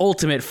its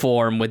ultimate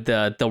form with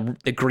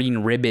the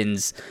green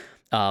ribbons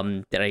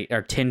that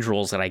are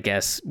tendrils that I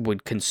guess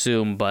would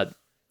consume. But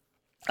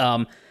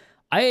I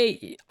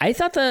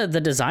thought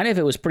the design of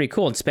it was pretty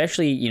cool,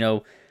 especially,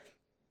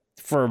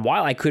 for a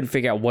while, I couldn't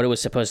figure out what it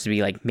was supposed to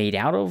be like made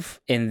out of,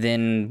 and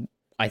then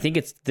I think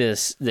it's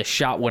the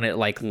shot when it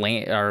like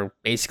or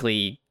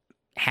basically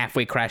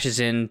halfway crashes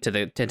into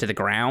the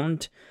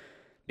ground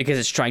because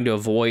it's trying to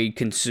avoid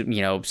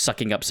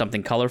sucking up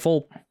something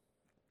colorful,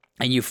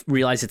 and you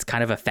realize it's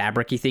kind of a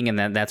fabric-y thing, and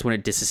then that's when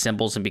it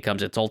disassembles and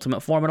becomes its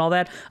ultimate form and all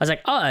that. I was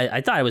like,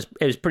 I thought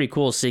it was pretty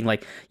cool seeing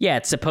like,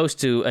 it's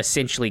supposed to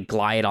essentially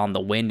glide on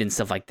the wind and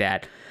stuff like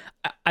that.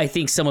 I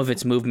think some of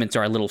its movements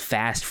are a little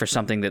fast for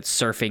something that's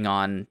surfing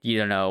on,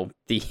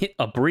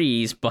 a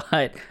breeze.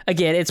 But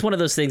again, it's one of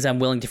those things I'm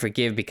willing to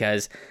forgive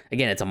because,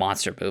 again, it's a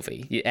monster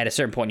movie. At a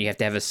certain point, you have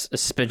to have a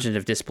suspension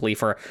of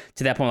disbelief, or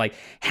to that point, like,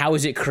 how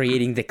is it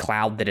creating the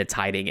cloud that it's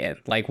hiding in?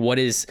 Like,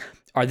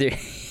 are there,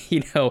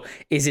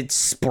 is it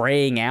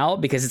spraying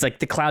out? Because it's like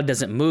the cloud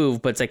doesn't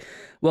move, but it's like,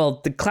 well,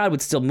 the cloud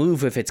would still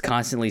move if it's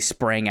constantly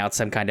spraying out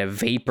some kind of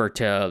vapor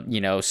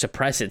to,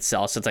 suppress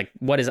itself. So it's like,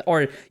 what is,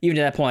 or even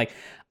to that point, like,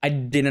 I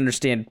didn't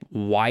understand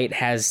why it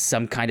has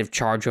some kind of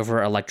charge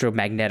over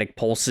electromagnetic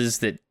pulses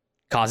that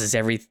causes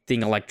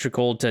everything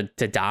electrical to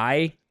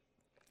die.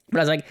 But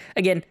I was like,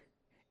 again,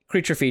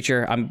 creature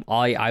feature.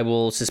 I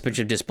will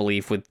suspension of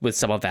disbelief with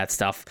some of that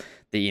stuff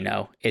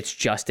that, it's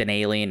just an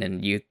alien,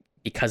 and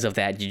because of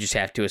that, you just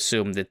have to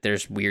assume that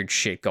there's weird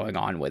shit going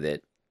on with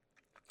it.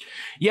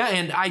 Yeah,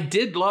 and I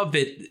did love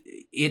that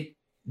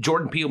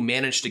Jordan Peele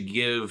managed to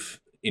give,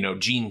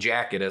 Jean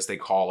Jacket, as they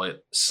call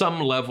it,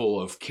 some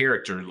level of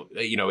character.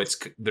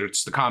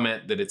 There's the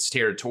comment that it's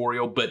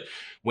territorial, but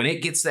when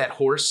it gets that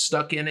horse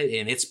stuck in it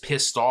and it's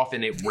pissed off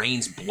and it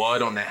rains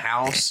blood on the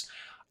house,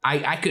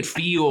 I could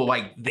feel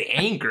like the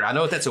anger. I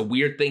know that's a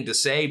weird thing to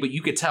say, but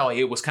you could tell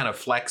it was kind of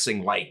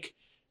flexing, like,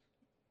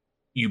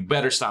 you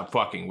better stop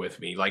fucking with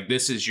me. Like,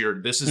 this is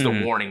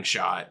the warning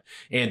shot.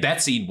 And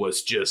that scene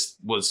was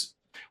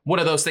one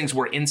of those things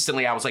where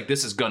instantly I was like,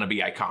 this is going to be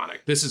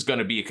iconic. This is going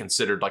to be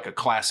considered like a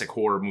classic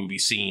horror movie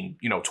scene,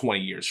 20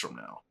 years from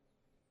now.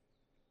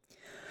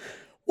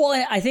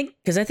 Well, I think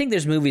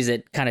there's movies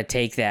that kind of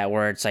take that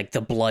where it's like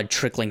the blood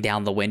trickling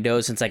down the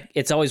windows. And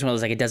it's always one of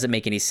those, like, it doesn't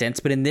make any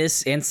sense. But in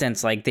this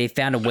instance, like, they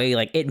found a way,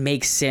 like, it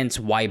makes sense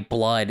why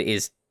blood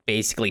is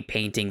basically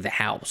painting the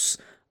house,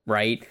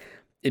 right?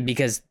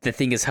 Because the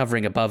thing is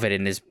hovering above it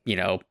and is,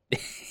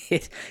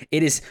 it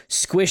is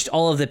squished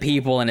all of the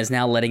people and is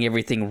now letting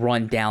everything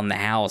run down the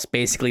house,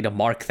 basically to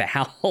mark the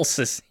house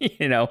as,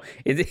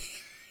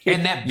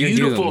 and that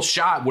beautiful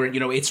shot where,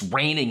 it's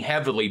raining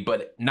heavily,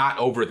 but not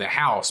over the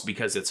house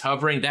because it's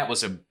hovering. That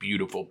was a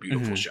beautiful,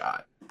 beautiful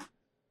shot.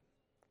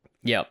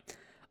 Yeah.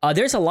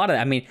 There's a lot of,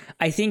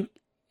 I think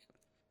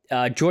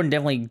Jordan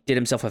definitely did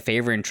himself a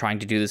favor in trying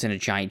to do this in a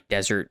giant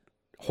desert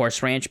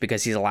horse ranch,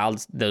 because he's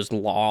allowed those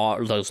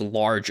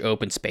large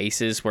open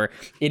spaces where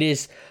it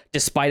is,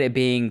 despite it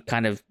being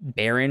kind of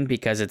barren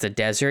because it's a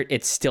desert,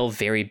 it's still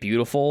very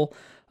beautiful.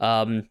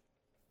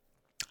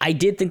 I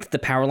did think that the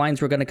power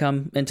lines were going to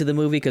come into the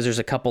movie, because there's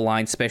a couple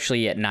lines,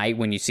 especially at night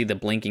when you see the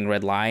blinking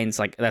red lines.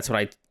 Like, that's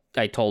what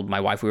I told my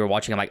wife we were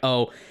watching. I'm like,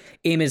 oh,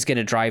 Emma's going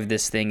to drive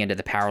this thing into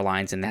the power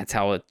lines, and that's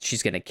how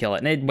she's going to kill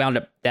it. And it wound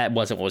up, that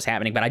wasn't what was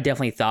happening. But I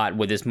definitely thought,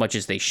 with as much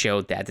as they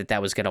showed that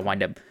was going to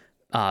wind up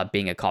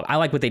being a call. I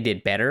like what they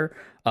did better,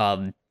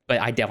 but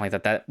I definitely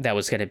thought that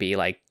was going to be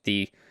like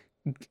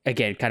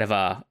again, kind of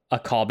a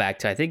callback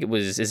to, I think it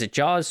was, is it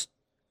Jaws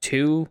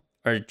 2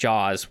 or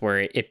Jaws where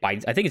it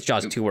bites? I think it's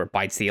Jaws 2 where it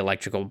bites the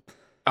electrical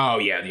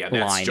that's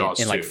line Jaws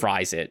and 2. like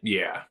fries it.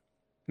 Yeah.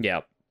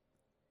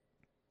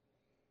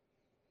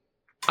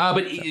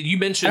 But you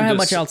mentioned I don't have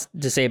much else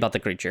to say about the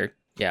creature.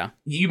 Yeah.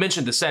 You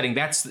mentioned the setting.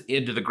 That's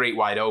into the Great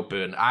Wide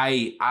Open.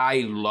 I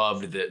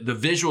loved the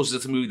visuals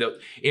of the movie.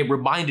 It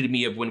reminded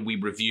me of when we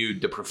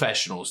reviewed The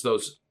Professionals,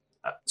 those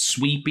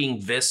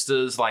sweeping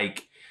vistas,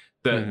 like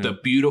the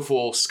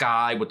beautiful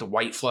sky with the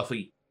white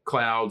fluffy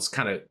clouds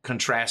kind of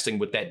contrasting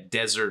with that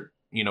desert,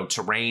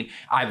 terrain.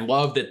 I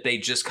love that they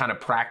just kind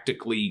of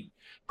practically,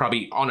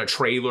 probably on a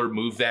trailer,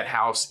 move that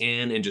house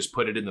in and just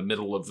put it in the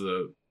middle of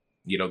the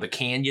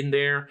canyon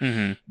there.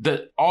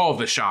 All of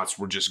the shots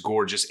were just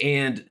gorgeous.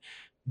 And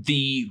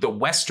the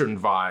Western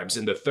vibes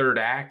in the third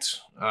act,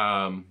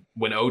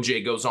 when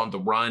OJ goes on the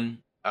run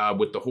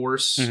with the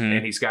horse,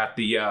 and he's got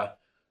the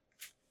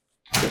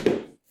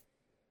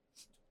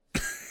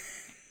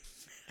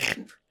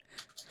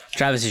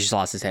Travis has just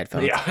lost his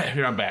headphones. Yeah,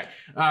 here I'm back.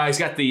 He's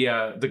got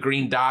the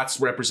green dots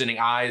representing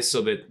eyes,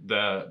 so that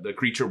the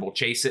creature will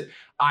chase it.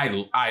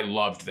 I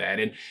loved that,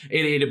 and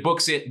it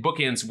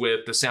bookends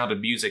with The Sound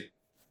of Music.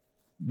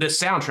 The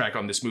soundtrack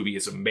on this movie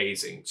is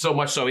amazing, so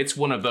much so it's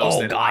one of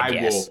those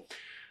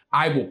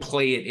I will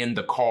play it in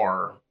the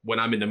car when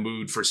I'm in the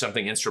mood for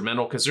something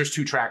instrumental, because there's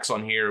 2 tracks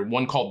on here,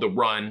 one called The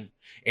Run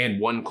and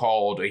one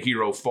called A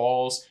Hero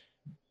Falls.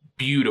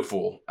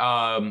 Beautiful.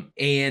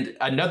 And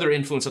another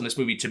influence on this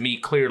movie to me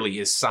clearly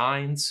is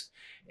Signs.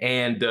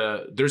 And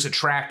there's a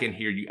track in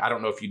here, I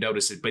don't know if you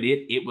noticed it, but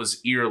it was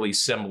eerily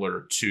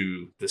similar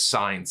to the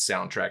Signs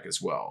soundtrack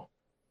as well.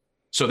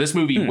 So this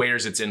movie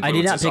wears its influences.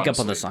 I did not pick up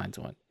on the Signs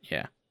one.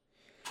 Yeah.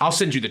 I'll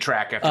send you the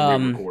track after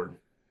we record.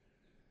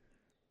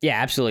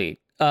 Yeah, absolutely.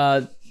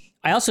 I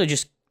also,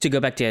 just to go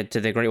back to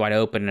the Great Wide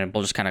Open, and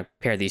we'll just kind of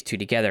pair these two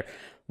together.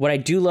 What I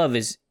do love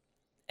is,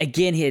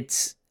 again,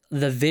 it's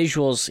the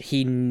visuals.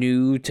 He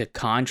knew to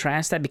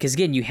contrast that, because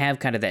again, you have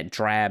kind of that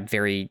drab,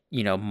 very,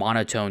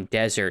 monotone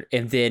desert.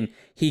 And then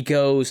he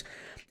goes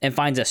and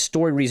finds a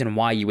story reason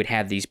why you would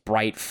have these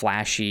bright,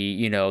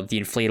 flashy, the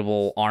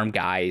inflatable arm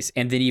guys.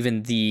 And then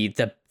even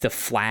the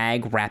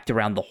flag wrapped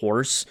around the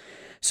horse,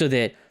 so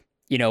that,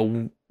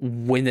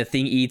 when the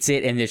thing eats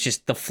it and it's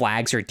just the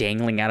flags are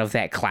dangling out of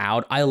that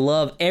cloud. I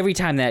love every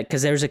time that,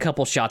 because there's a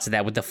couple shots of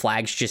that with the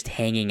flags just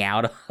hanging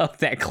out of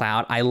that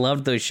cloud. I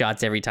love those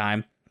shots every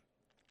time.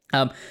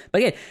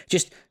 But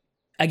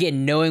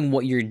again, knowing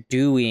what you're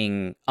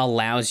doing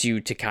allows you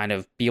to kind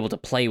of be able to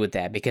play with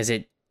that, because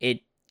it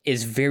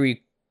is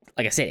very,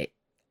 like I said,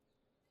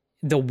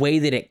 the way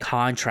that it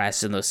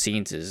contrasts in those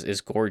scenes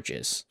is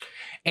gorgeous.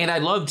 And I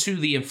love too,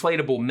 the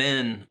inflatable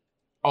men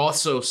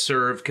also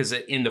serve, because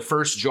in the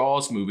first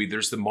Jaws movie,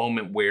 there's the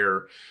moment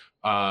where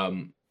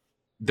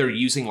they're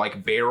using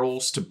like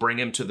barrels to bring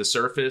him to the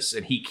surface,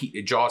 and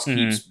Jaws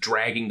keeps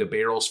dragging the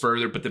barrels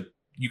further, but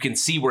you can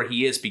see where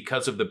he is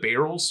because of the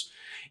barrels.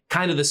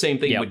 Kind of the same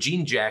thing with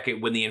Jean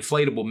Jacket. When the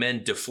inflatable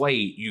men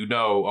deflate,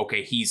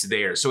 okay, he's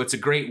there. So it's a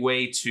great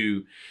way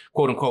to,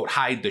 quote unquote,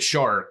 hide the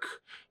shark.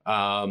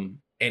 And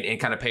and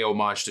kind of pay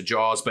homage to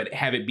Jaws, but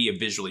have it be a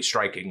visually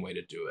striking way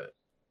to do it.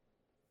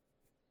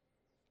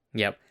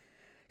 Yep.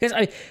 Because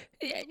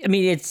I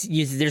mean,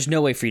 there's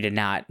no way for you to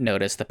not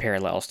notice the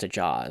parallels to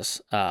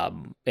Jaws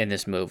in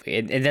this movie,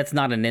 and that's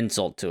not an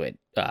insult to it.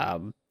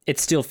 It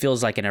still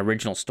feels like an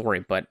original story,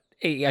 but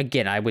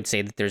again, I would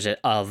say that there's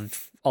a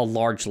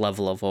large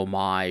level of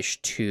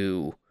homage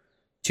to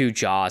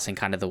Jaws and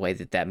kind of the way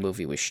that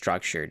movie was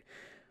structured.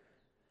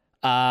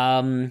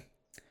 So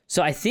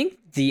I think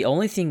the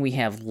only thing we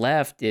have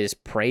left is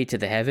Pray to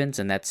the Heavens,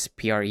 and that's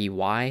Prey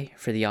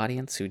for the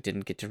audience who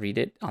didn't get to read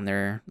it on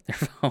their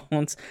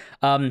phones.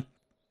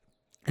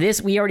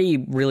 This, we already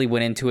really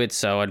went into it,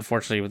 so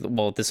unfortunately,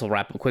 well, this will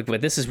wrap up quick,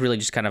 but this is really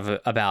just kind of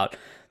about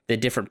the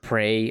different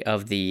prey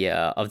of the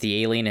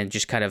alien and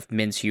just kind of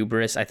Min's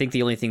hubris. I think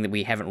the only thing that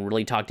we haven't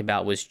really talked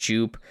about was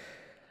Jupe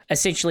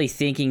essentially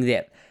thinking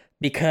that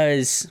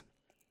because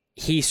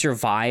he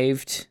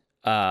survived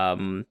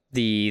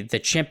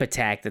the chimp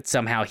attack, that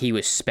somehow he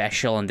was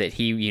special and that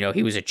he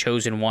was a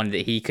chosen one,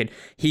 that he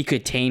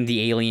could tame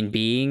the alien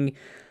being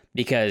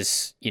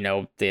because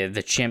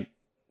the chimp,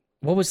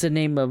 what was the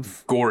name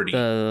of Gordy?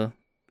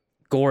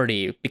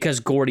 Gordy, because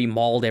Gordy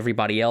mauled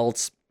everybody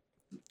else,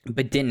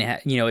 but didn't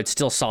it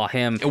still saw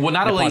him. Well,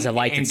 not only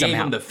and gave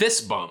him the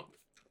fist bump.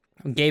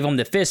 Gave him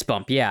the fist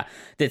bump, yeah.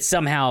 That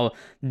somehow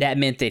that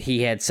meant that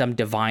he had some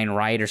divine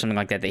right or something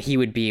like that he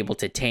would be able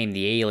to tame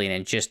the alien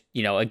and just,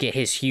 get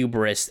his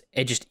hubris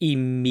and just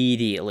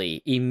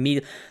immediately.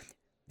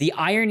 The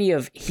irony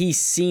of he's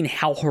seen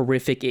how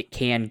horrific it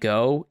can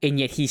go, and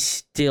yet he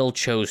still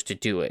chose to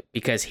do it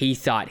because he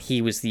thought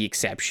he was the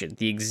exception,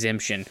 the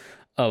exemption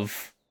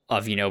of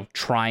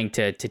trying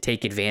to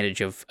take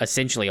advantage of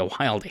essentially a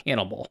wild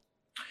animal.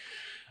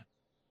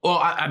 Well,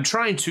 I'm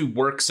trying to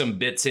work some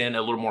bits in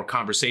a little more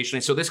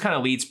conversationally. So this kind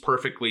of leads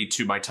perfectly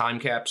to my time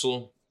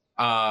capsule.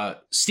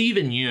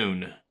 Steven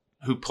Yeun,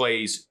 who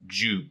plays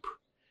Jupe.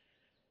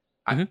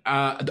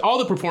 Mm-hmm. All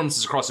the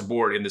performances across the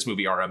board in this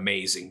movie are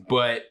amazing.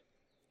 But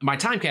my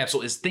time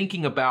capsule is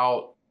thinking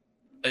about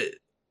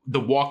The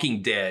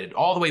Walking Dead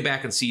all the way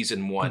back in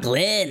season 1.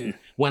 Glenn.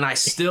 When I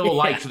still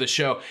liked the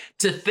show.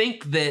 To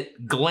think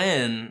that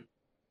Glenn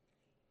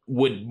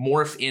would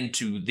morph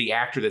into the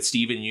actor that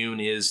Steven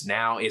Yeun is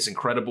now is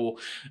incredible.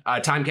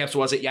 Time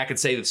capsule was it? Yeah, I could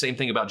say the same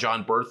thing about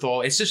John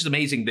Berthel. It's just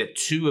amazing that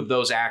two of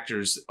those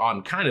actors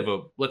on kind of a,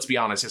 let's be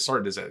honest, it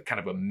started as a kind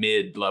of a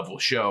mid-level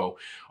show,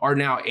 are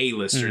now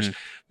A-listers. Mm-hmm.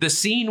 The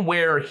scene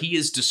where he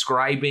is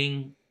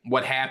describing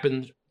what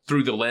happened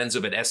through the lens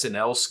of an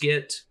SNL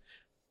skit,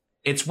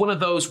 it's one of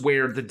those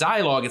where the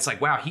dialogue, it's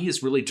like, wow, he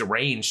is really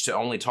deranged to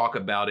only talk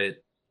about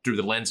it through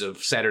the lens of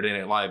Saturday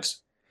Night Live's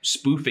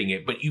spoofing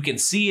it, but you can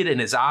see it in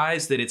his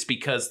eyes that it's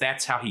because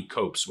that's how he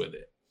copes with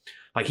it.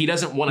 Like, he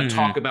doesn't want to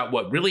talk about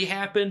what really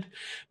happened,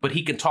 but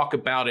he can talk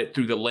about it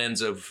through the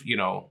lens of,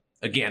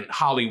 again,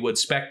 Hollywood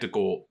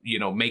spectacle,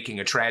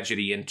 making a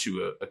tragedy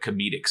into a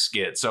comedic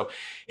skit. So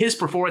his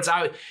performance,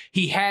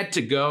 he had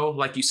to go,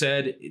 like you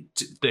said,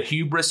 the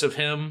hubris of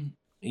him,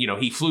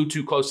 he flew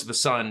too close to the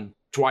sun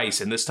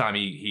twice, and this time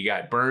he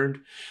got burned.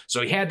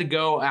 So he had to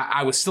go.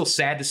 I was still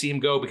sad to see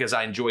him go because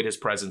I enjoyed his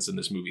presence in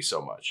this movie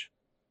so much.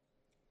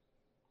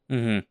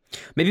 Mm-hmm.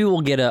 Maybe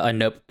we'll get a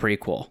Nope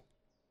prequel.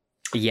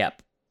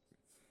 Yep.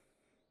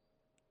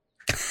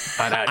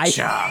 I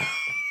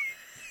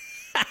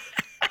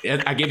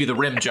gave you the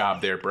rim job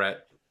there,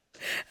 Brett.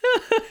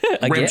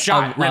 Rim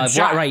shot.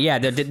 Right, yeah,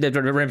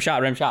 the rim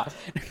shot.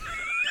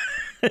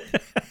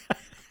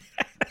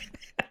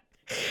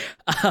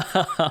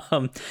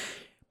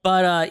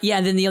 But yeah,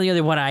 and then the only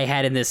other one I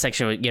had in this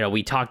section,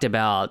 we talked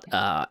about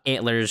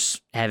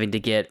Antlers having to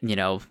get,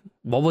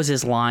 what was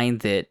his line,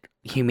 that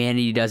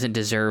humanity doesn't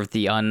deserve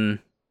the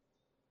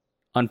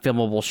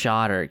unfilmable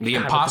shot, or the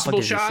impossible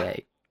shot.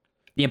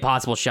 The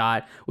impossible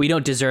shot. We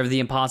don't deserve the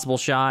impossible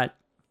shot.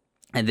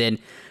 And then,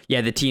 yeah,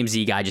 the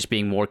TMZ guy just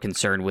being more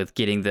concerned with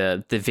getting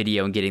the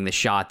video and getting the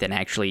shot than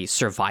actually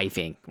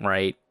surviving.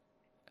 Right?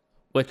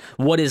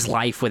 What is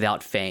life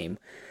without fame?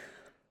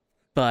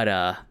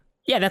 But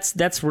yeah,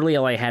 that's really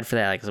all I had for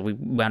that. Like, we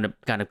wound up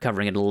kind of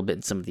covering it a little bit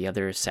in some of the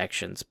other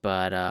sections.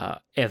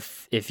 But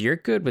if you're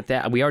good with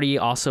that, we already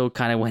also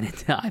kind of went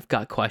into I've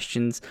got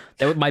questions.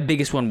 My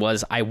biggest one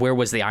was where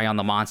was the eye on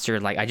the monster?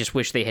 Like, I just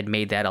wish they had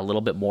made that a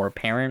little bit more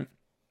apparent.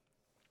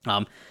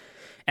 And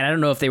I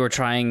don't know if they were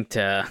trying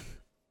to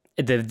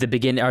the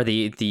begin or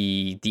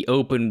the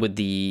open with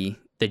the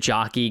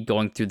jockey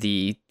going through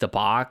the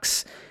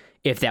box,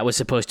 if that was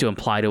supposed to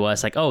imply to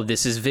us, like, oh,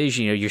 this is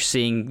vision, you're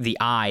seeing the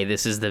eye,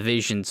 this is the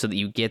vision, so that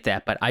you get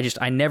that. But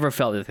I never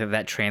felt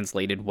that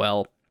translated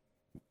well,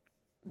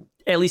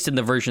 at least in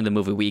the version of the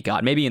movie we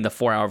got. Maybe in the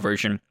 4-hour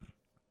version,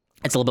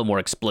 it's a little bit more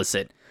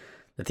explicit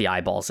that the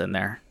eyeball's in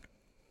there.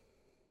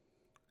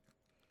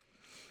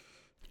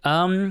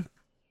 I'm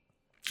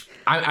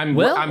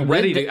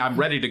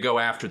ready to go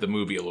after the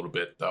movie a little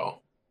bit, though.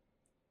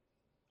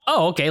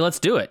 Oh, okay, let's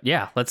do it.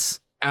 Yeah,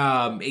 let's.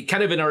 Kind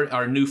of in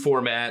our new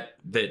format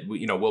that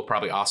we'll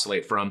probably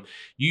oscillate from.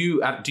 Do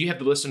you have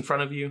the list in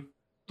front of you,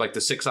 like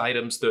the 6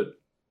 items that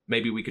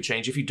maybe we could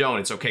change. If you don't,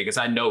 it's okay, because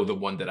I know the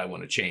one that I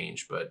want to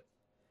change. But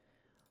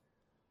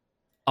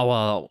Oh,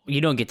 well,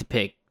 you don't get to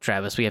pick,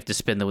 Travis. We have to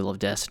spin the Wheel of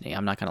Destiny.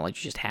 I'm not going to let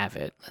you just have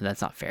it.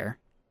 That's not fair.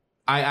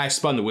 I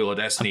spun the Wheel of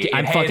Destiny.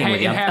 I'm fucking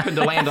with you. It happened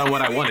to land on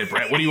what I wanted,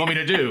 Brett. What do you want me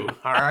to do?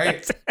 All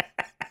right.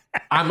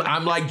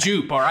 I'm like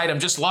Jupe. All right. I'm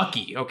just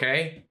lucky.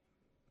 Okay.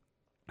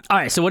 All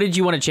right. So what did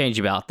you want to change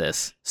about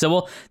this? So,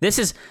 well, this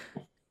is...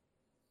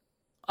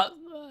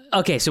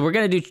 okay, so we're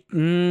going to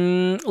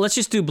do... let's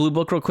just do Blue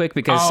Book real quick,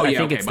 because I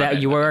think it's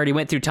that you already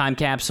went through Time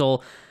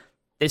Capsule.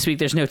 This week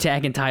there's no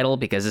tag and title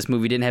because this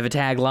movie didn't have a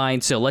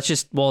tagline. So let's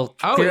just... Well,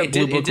 clear up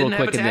Blue Book real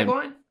quick. It didn't have a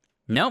tagline?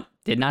 Nope,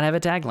 did not have a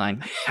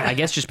tagline. I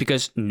guess just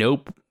because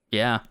nope.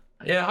 Yeah.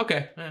 Yeah,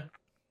 okay.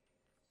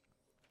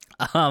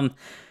 Yeah.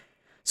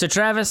 So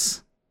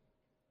Travis,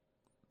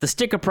 the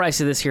sticker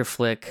price of this here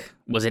flick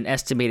was an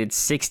estimated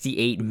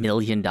 $68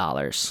 million.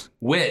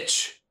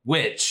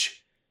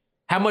 Which?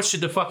 How much did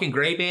the fucking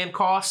Gray Man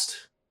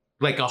cost?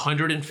 Like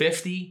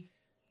 150?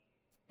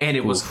 And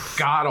it was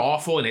god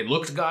awful, and it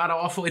looked god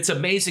awful. It's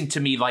amazing to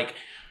me, like,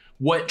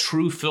 what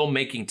true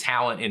filmmaking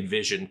talent and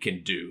vision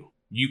can do.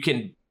 You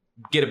can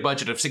get a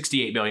budget of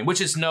 $68 million,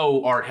 which is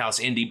no art house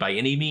indie by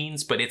any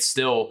means, but it's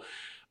still,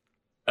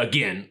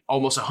 again,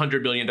 almost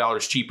 $100 million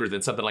cheaper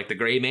than something like The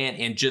Gray Man,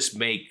 and just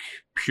make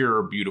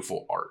pure,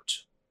 beautiful art.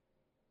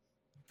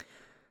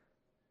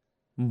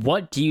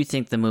 What do you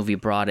think the movie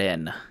brought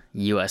in,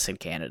 U.S. and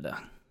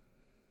Canada?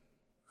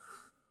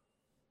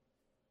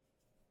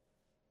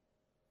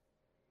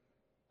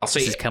 I'll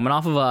say he's coming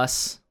off of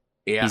Us.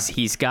 Yeah,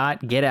 he's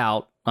got Get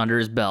Out under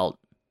his belt.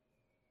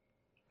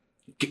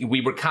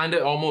 We were kind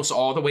of almost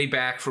all the way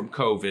back from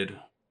COVID.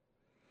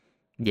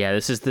 Yeah,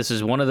 this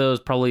is one of those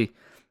probably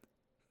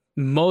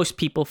most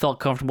people felt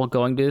comfortable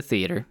going to the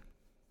theater.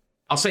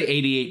 I'll say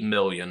 88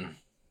 million,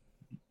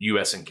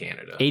 U.S. and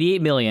Canada.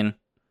 88 million.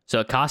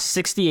 So it costs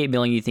 68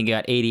 million. You think you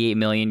got 88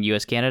 million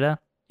U.S. Canada?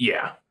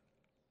 Yeah.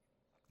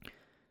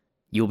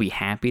 You'll be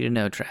happy to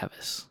know,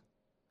 Travis.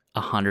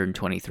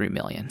 123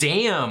 million.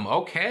 Damn.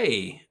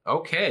 Okay.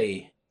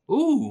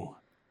 Ooh.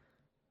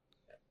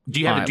 Do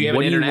you have an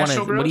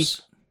international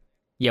gross?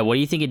 What do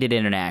you think it did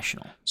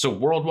international? So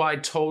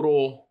worldwide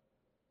total.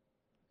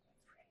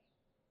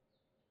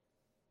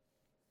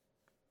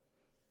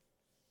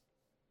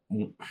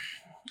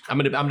 I'm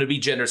gonna be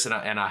generous, and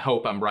I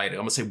hope I'm right. I'm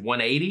gonna say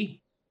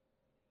 180.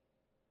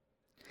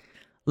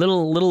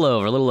 Little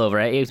over.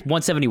 Right? It's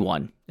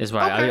 171 is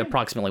what Okay.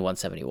 approximately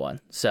 171.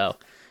 So,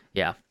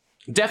 yeah,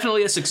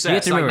 definitely a success. You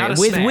have to remember, not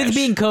a with smash.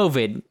 being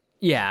COVID,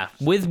 yeah,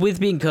 with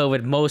being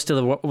COVID, most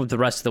of the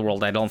rest of the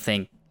world, I don't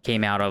think,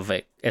 came out of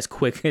it as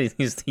quick as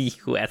the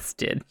U.S.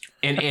 did.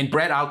 And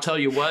Brett, I'll tell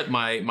you what,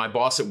 my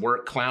boss at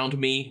work clowned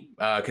me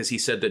because he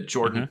said that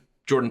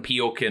Jordan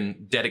Peele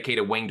can dedicate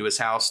a wing to his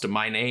house to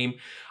my name.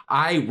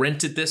 I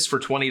rented this for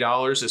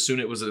 $20 as soon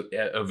as it was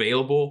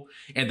available,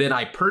 and then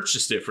I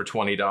purchased it for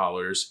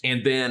 $20,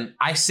 and then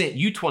I sent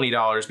you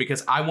 $20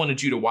 because I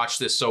wanted you to watch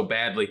this so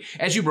badly.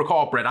 As you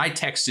recall, Brett, I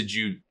texted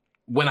you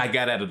when I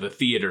got out of the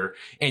theater,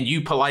 and you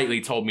politely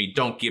told me,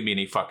 don't give me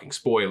any fucking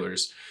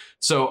spoilers.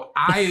 So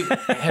I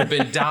have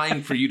been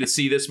dying for you to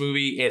see this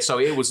movie, and so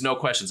it was no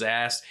questions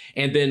asked.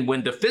 And then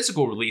when the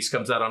physical release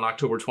comes out on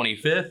October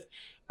 25th,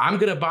 I'm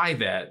going to buy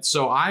that.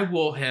 So I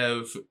will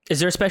have... Is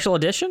there a special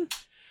edition?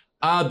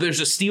 There's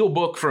a steel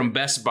book from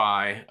Best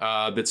Buy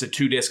that's a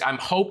 2-disc. I'm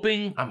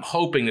hoping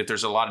that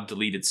there's a lot of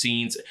deleted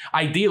scenes.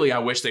 Ideally, I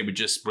wish they would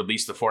just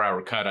release the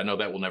 4-hour cut. I know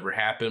that will never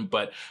happen,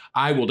 but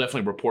I will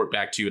definitely report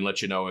back to you and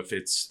let you know if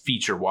it's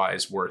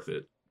feature-wise worth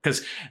it.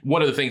 Because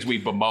one of the things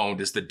we've bemoaned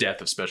is the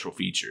death of special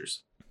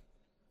features.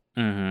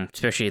 Mm-hmm.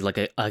 Especially like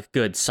a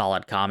good,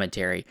 solid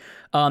commentary.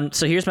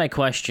 So here's my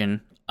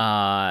question.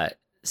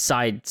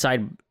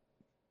 Side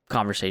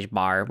conversation,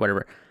 bar,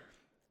 whatever.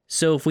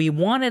 So if we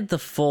wanted the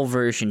full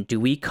version, do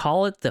we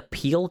call it the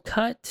Peele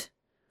cut?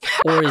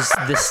 Or is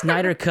the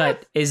Snyder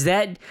cut, is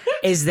that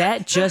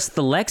just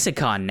the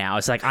lexicon now?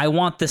 It's like, I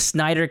want the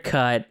Snyder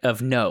cut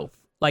of no.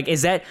 Like,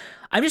 is that...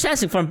 I'm just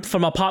asking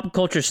from a pop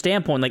culture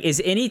standpoint, like,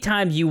 is any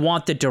time you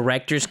want the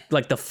director's,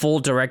 like, the full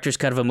director's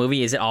cut of a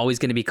movie, is it always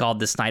going to be called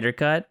the Snyder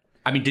cut?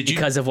 I mean,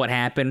 because of what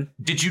happened?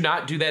 Did you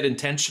not do that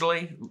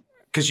intentionally?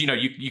 Because, you know,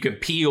 you can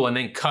peel and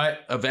then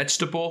cut a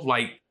vegetable.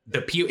 Like,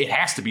 the peel, it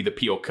has to be the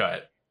Peele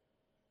cut.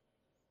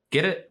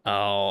 Get it?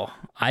 Oh,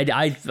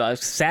 I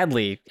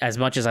sadly, as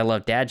much as I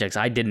love dad jokes,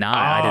 I did not.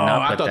 I did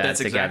not put I thought that that's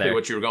together. Exactly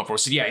what you were going for.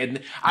 So yeah,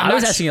 I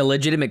was asking a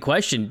legitimate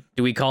question.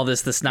 Do we call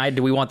this the Snyder?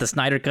 Do we want the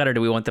Snyder cut or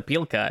do we want the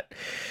Peele cut?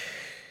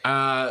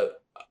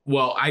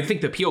 Well, I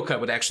think the Peele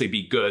cut would actually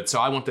be good, so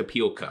I want the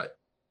Peele cut.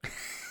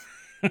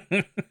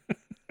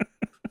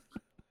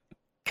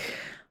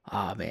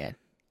 Oh man,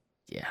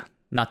 yeah.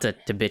 Not to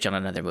bitch on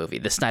another movie.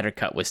 The Snyder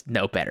cut was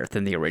no better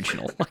than the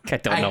original. Like, I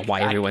don't know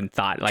why everyone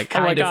thought, like,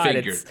 oh my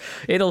God,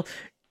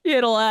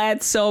 it'll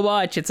add so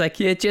much. It's like,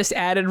 it just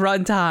added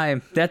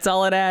runtime. That's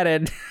all it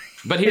added.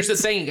 But here's the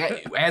thing,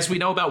 as we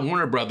know about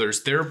Warner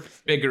Brothers, they're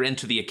bigger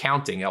into the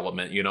accounting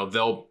element. You know,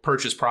 they'll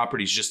purchase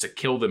properties just to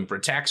kill them for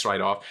tax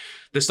write-off.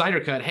 The Snyder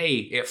Cut, hey,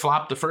 it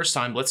flopped the first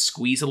time. Let's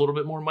squeeze a little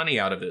bit more money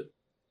out of it.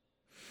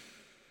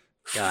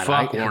 God,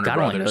 Fuck Warner God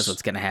Brothers. only knows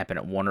what's going to happen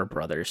at Warner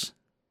Brothers.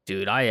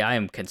 Dude, I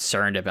am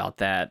concerned about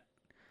that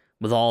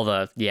with all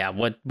the,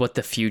 what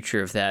the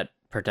future of that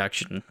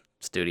production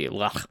studio.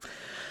 Ugh.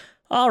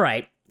 All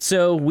right.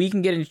 So we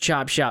can get into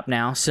Chop Shop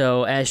now.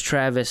 So as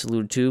Travis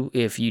alluded to,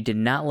 if you did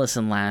not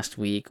listen last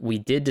week, we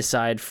did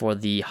decide for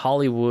the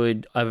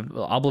Hollywood,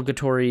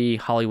 obligatory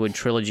Hollywood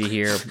trilogy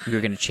here, we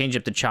were going to change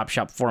up the Chop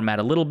Shop format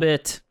a little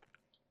bit.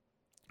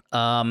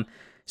 So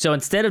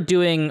instead of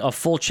doing a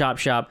full Chop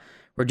Shop,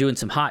 we're doing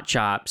some hot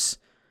chops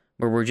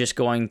where we're just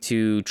going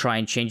to try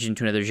and change it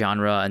into another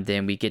genre, and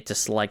then we get to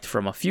select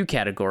from a few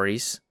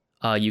categories.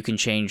 You can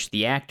change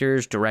the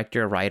actors,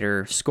 director,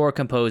 writer, score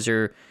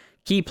composer,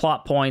 key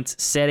plot points,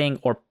 setting,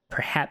 or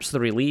perhaps the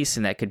release,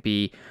 and that could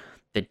be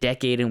the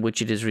decade in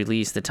which it is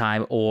released, the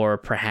time, or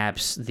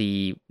perhaps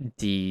the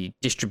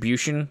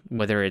distribution,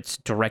 whether it's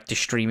direct to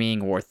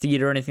streaming or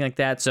theater or anything like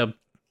that. So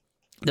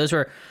those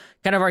were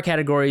kind of our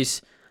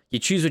categories. You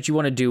choose what you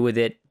want to do with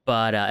it,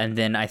 but and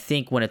then I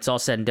think when it's all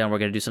said and done, we're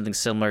going to do something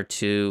similar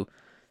to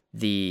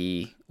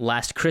the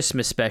last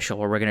Christmas special,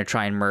 where we're going to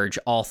try and merge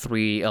all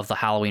three of the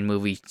Halloween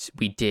movies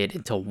we did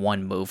into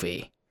one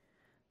movie.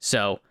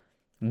 So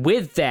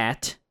with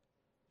that,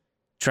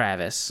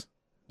 Travis,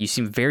 you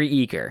seem very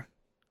eager.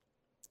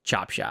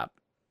 Chop Shop.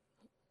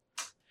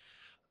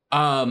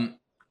 The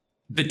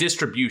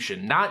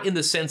distribution, not in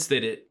the sense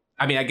that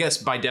I guess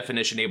by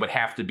definition it would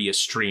have to be a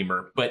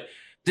streamer, but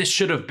this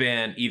should have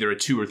been either a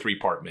 2 or 3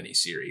 part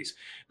miniseries,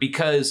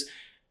 because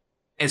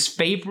as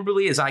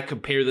favorably as I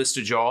compare this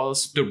to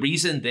Jaws, the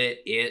reason that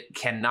it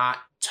cannot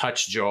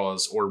touch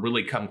Jaws or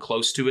really come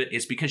close to it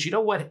is because you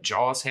know what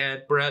Jaws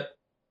had, Brett?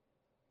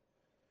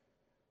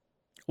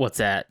 What's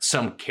that?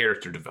 Some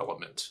character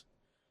development.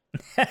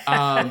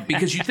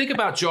 Because you think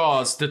about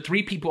Jaws, the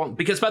 3 people,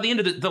 because by the end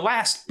of the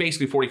last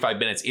basically 45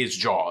 minutes is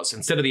Jaws.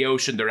 Instead of the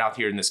ocean, they're out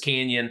here in this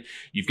canyon.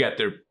 You've got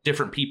their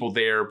different people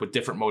there with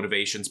different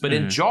motivations. But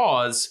in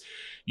Jaws,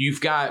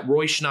 you've got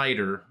Roy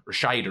Scheider,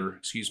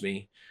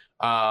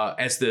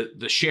 as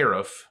the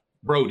sheriff,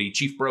 Brody,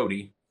 Chief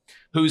Brody,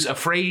 who's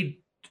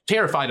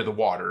terrified of the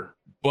water,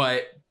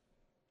 but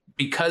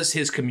because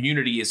his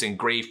community is in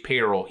grave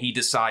peril, he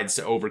decides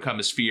to overcome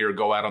his fear,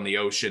 go out on the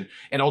ocean,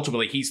 and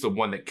ultimately he's the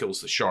one that kills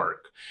the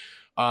shark.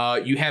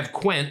 You have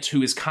Quint,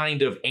 who is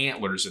kind of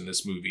Antlers in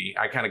this movie.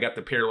 I kind of got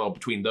the parallel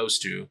between those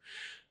two.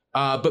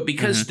 But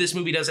because this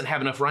movie doesn't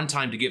have enough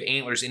runtime to give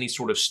Antlers any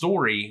sort of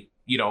story,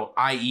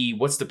 i.e.,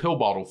 what's the pill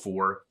bottle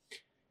for?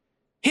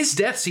 His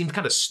death seemed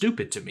kind of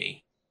stupid to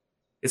me.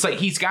 It's like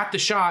he's got the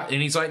shot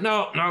and he's like,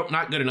 no,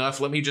 not good enough.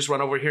 Let me just run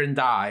over here and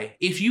die.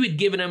 If you had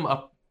given him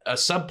a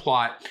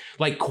subplot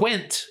like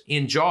Quint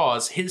in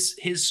Jaws,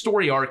 his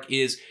story arc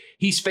is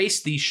he's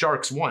faced these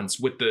sharks once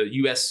with the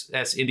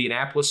USS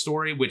Indianapolis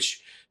story,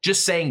 which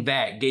just saying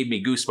that gave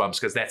me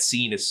goosebumps because that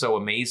scene is so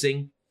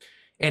amazing.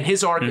 And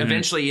his arc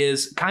eventually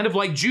is kind of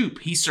like Jupe.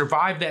 He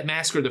survived that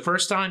massacre the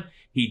first time.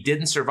 He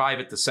didn't survive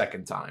it the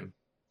second time.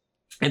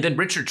 And then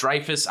Richard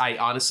Dreyfuss, I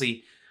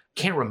honestly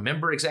can't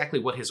remember exactly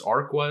what his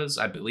arc was.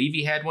 I believe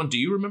he had one. Do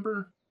you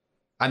remember?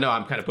 I know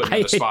I'm kind of putting you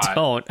on the spot. I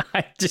don't.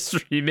 I just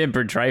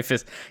remember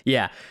Dreyfuss.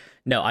 Yeah.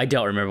 No, I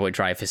don't remember what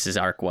Dreyfuss's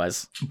arc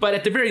was. But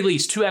at the very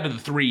least, 2 out of the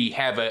 3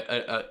 have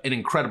an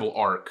incredible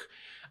arc.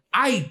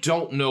 I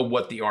don't know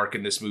what the arc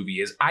in this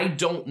movie is. I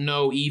don't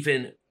know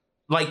even,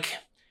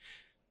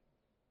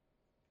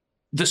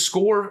 the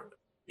score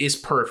is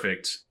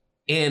perfect.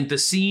 And the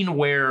scene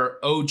where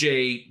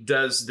OJ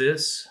does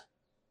this,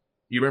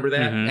 you remember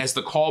that as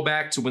the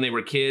callback to when they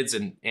were kids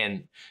and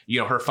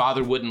her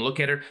father wouldn't look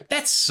at her?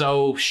 That's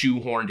so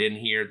shoehorned in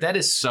here. That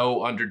is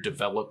so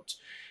underdeveloped.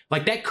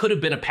 That could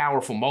have been a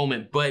powerful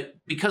moment, but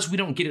because we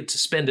don't get it to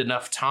spend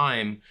enough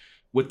time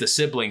with the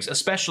siblings,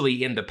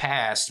 especially in the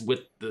past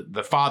with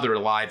the father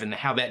alive and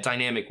how that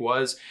dynamic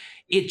was,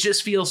 it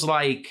just feels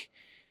like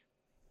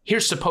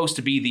here's supposed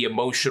to be the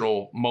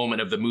emotional moment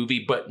of the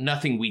movie, but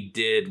nothing we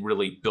did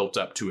really built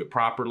up to it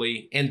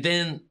properly. And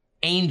then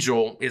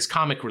Angel is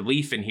comic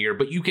relief in here,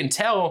 but you can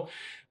tell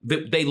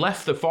that they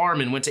left the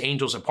farm and went to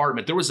Angel's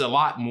apartment. There was a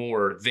lot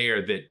more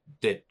there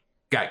that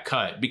got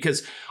cut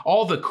because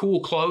all the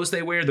cool clothes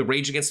they wear, the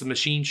Rage Against the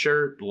Machine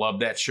shirt, love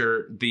that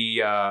shirt,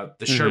 the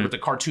shirt with the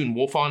cartoon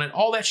wolf on it,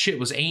 all that shit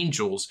was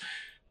Angel's.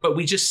 But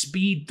we just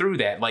speed through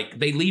that.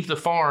 They leave the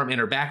farm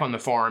and are back on the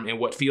farm in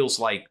what feels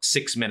like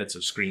 6 minutes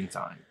of screen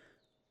time.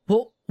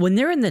 Well, when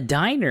they're in the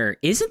diner,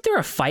 isn't there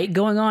a fight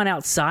going on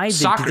outside?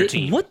 Soccer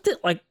team. What the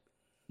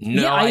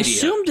No I idea.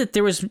 assumed that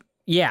there was,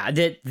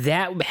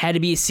 that had to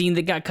be a scene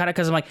that got cut out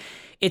because I'm like,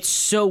 it's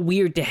so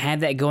weird to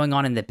have that going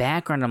on in the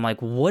background. I'm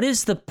like, what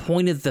is the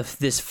point of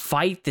this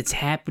fight that's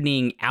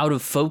happening out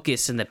of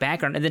focus in the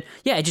background? And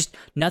then,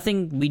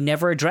 nothing, we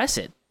never address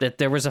it, that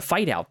there was a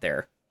fight out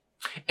there.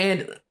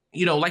 And,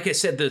 like I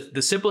said,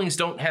 the siblings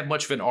don't have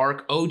much of an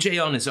arc.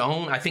 OJ on his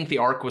own, I think the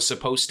arc was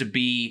supposed to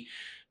be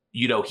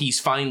he's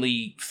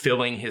finally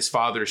filling his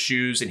father's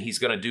shoes and he's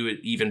going to do it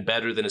even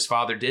better than his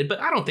father did.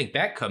 But I don't think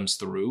that comes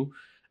through.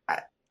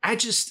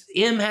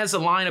 M has a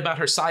line about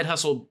her side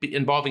hustle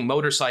involving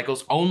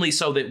motorcycles only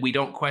so that we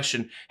don't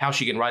question how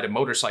she can ride a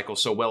motorcycle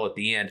so well at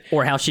the end.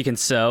 Or how she can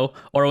sew,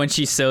 or when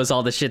she sews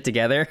all the shit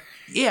together.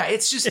 Yeah,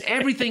 it's just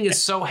everything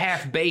is so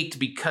half-baked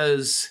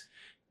because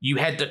you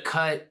had to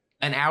cut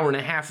an hour and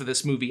a half of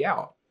this movie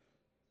out.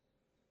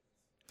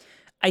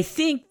 I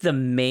think the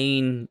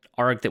main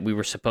arc that we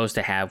were supposed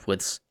to have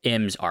was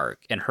M's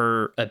arc and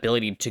her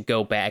ability to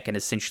go back and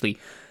essentially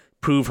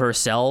prove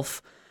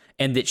herself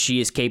and that she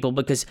is capable,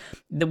 because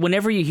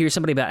whenever you hear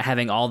somebody about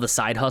having all the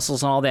side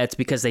hustles and all that, it's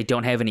because they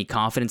don't have any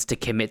confidence to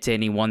commit to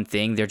any one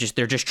thing. They're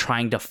just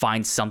trying to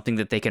find something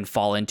that they can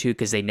fall into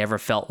because they never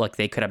felt like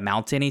they could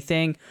amount to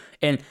anything.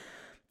 And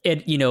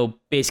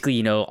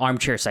basically,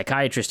 armchair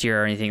psychiatrist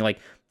here or anything, like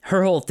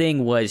her whole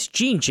thing was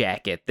Jean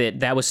Jacket,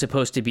 that was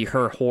supposed to be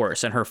her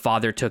horse, and her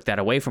father took that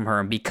away from her.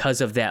 And because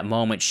of that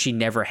moment, she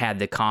never had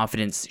the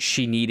confidence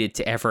she needed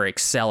to ever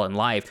excel in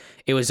life.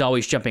 It was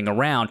always jumping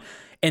around.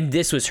 And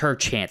this was her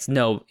chance.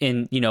 No,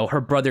 and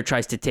her brother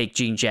tries to take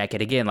Jean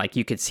Jacket again. Like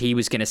you could see, he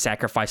was going to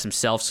sacrifice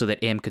himself so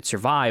that M could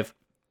survive.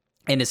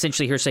 And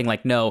essentially, her saying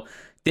like, "No,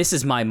 this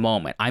is my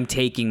moment. I'm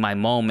taking my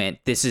moment.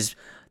 This is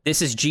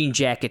Jean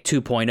Jacket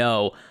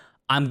 2.0.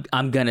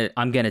 I'm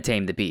gonna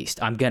tame the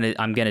beast. I'm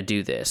gonna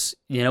do this.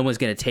 No one's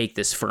gonna take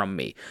this from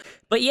me."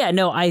 But yeah,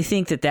 no, I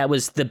think that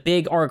was the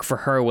big arc for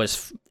her,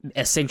 was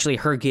essentially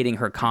her getting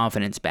her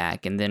confidence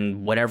back, and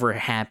then whatever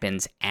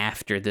happens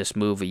after this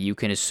movie, you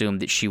can assume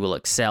that she will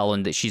excel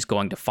and that she's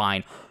going to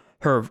find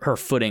her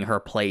footing, her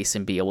place,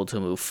 and be able to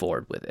move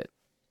forward with it.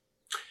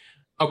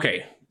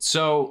 Okay,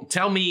 so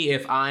tell me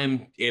if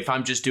I'm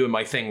just doing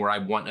my thing where I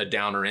want a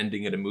downer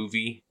ending in a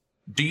movie.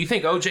 Do you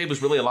think OJ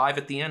was really alive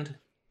at the end?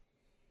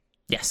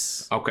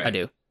 Yes. Okay. I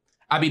do.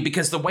 I mean,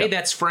 because the way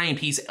that's framed,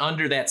 he's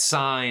under that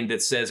sign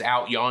that says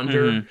 "Out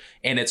Yonder,"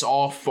 and it's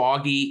all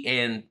foggy,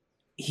 and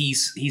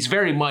he's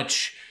very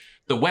much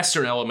the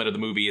Western element of the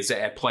movie is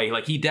at play.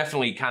 Like he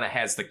definitely kind of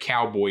has the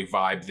cowboy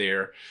vibe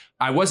there.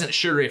 I wasn't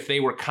sure if they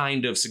were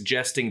kind of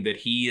suggesting that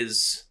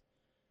he's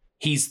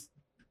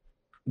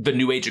the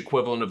new age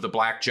equivalent of the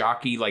black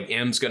jockey. Like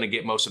M's going to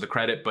get most of the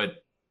credit,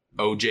 but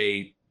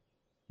OJ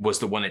was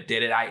the one that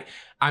did it.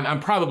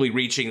 I'm probably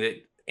reaching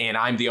that. And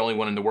I'm the only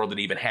one in the world that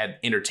even had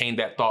entertained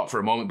that thought for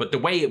a moment. But the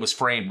way it was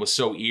framed was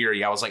so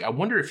eerie. I was like, I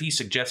wonder if he's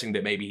suggesting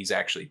that maybe he's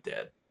actually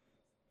dead.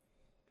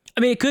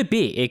 I mean, it could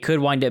be. It could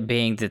wind up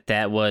being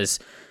that was,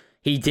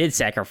 he did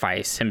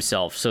sacrifice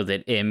himself so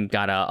that M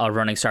got a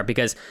running start.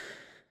 Because,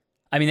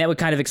 I mean, that would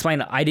kind of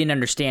explain, I didn't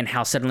understand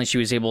how suddenly she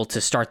was able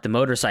to start the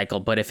motorcycle.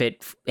 But if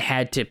it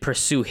had to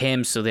pursue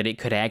him so that it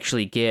could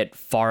actually get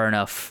far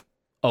enough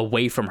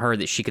away from her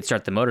that she could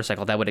start the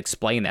motorcycle, that would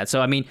explain that.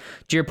 So I mean,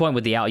 to your point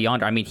with the Out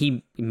Yonder, I mean,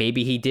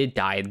 he did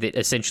die. That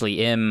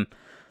essentially M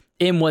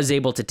was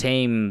able to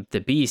tame the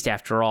beast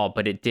after all,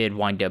 but it did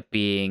wind up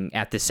being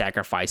at the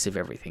sacrifice of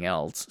everything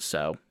else.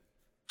 So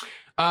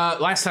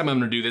last time I'm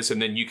going to do this,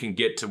 and then you can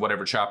get to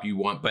whatever chop you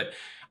want. But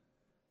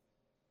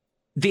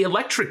the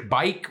electric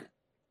bike,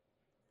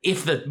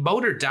 if the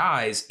motor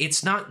dies,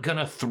 it's not going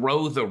to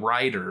throw the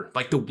rider.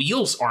 Like the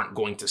wheels aren't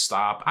going to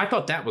stop. I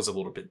thought that was a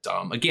little bit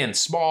dumb. Again,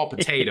 small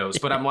potatoes,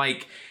 but I'm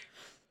like,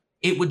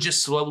 it would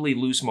just slowly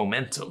lose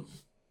momentum.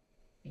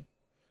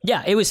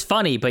 Yeah, it was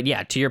funny, but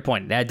yeah, to your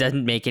point, that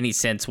doesn't make any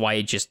sense why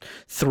it just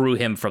threw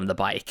him from the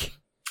bike.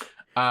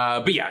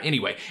 But yeah,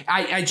 anyway,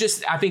 I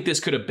think this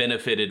could have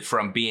benefited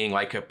from being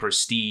like a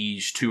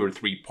prestige 2 or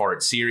 3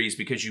 part series,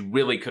 because you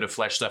really could have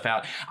fleshed stuff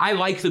out. I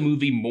like the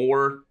movie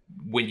more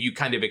when you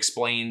kind of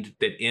explained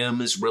that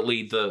M is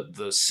really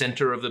the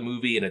center of the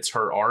movie and it's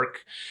her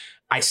arc.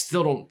 I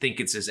still don't think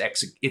it's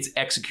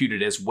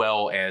executed as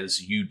well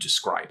as you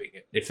describing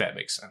it, if that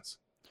makes sense.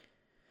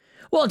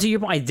 Well, to your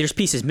point, there's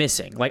pieces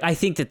missing. Like, I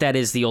think that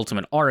is the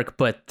ultimate arc,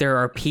 but there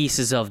are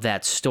pieces of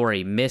that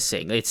story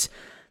missing.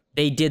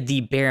 They did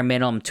the bare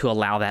minimum to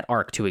allow that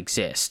arc to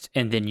exist,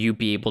 and then you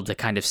be able to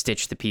kind of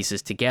stitch the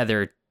pieces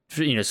together,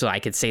 so I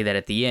could say that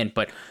at the end.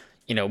 But,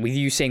 with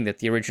you saying that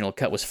the original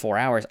cut was 4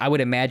 hours, I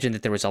would imagine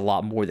that there was a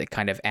lot more that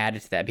kind of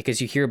added to that,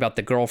 because you hear about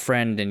the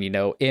girlfriend, and,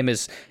 M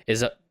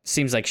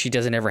seems like she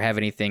doesn't ever have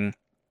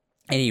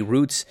any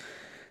roots.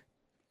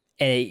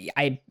 And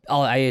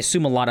I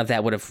assume a lot of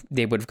that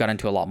they would have got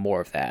into a lot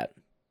more of that.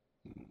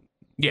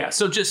 Yeah,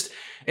 so just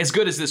as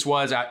good as this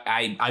was,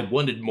 I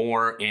wanted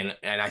more, and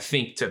I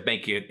think to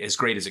make it as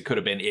great as it could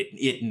have been,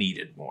 it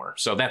needed more.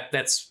 So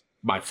that's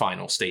my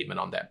final statement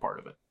on that part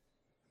of it.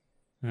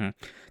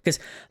 Because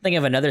I think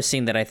of another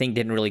scene that I think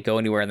didn't really go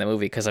anywhere in the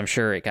movie, because I'm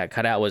sure it got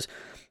cut out, was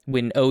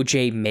when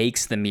OJ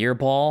makes the mirror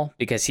ball,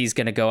 because he's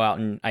going to go out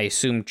and, I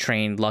assume,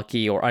 train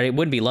Lucky, or it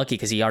wouldn't be Lucky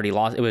because he already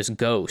lost. It was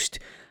Ghost.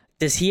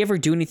 Does he ever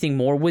do anything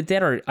more with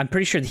that? Or I'm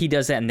pretty sure that he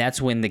does that, and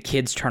that's when the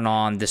kids turn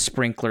on the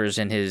sprinklers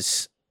in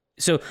his...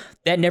 So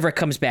that never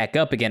comes back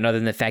up again, other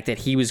than the fact that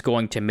he was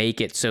going to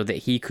make it so that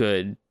he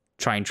could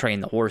try and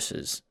train the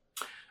horses.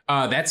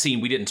 That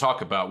scene we didn't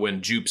talk about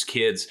when Jupe's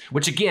kids,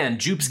 which again,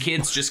 Jupe's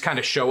kids just kind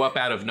of show up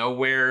out of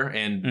nowhere,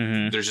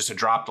 and there's just a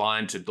dropped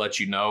line to let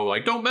you know,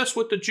 like, don't mess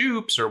with the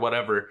Jupes or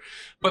whatever.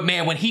 But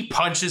man, when he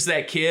punches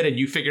that kid and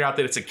you figure out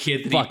that it's a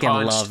kid that fucking he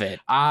punched, love it.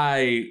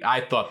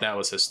 I thought that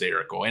was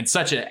hysterical and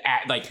such a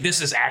like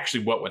this is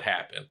actually what would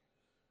happen.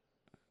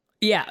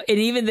 Yeah, and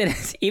even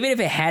if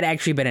it had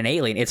actually been an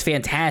alien, it's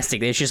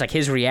fantastic. It's just like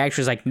his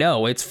reaction is like,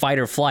 no, it's fight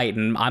or flight,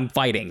 and I'm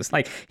fighting. It's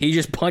like he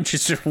just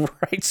punches it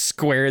right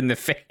square in the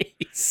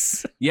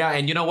face. Yeah,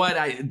 and you know what?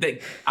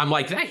 I'm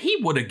like that. He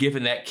would have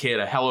given that kid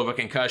a hell of a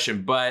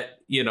concussion, but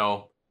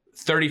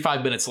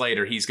 35 minutes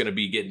later, he's going to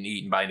be getting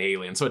eaten by an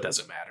alien, so it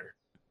doesn't matter.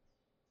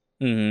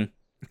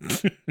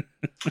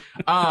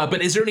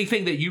 But is there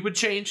anything that you would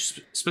change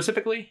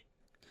specifically?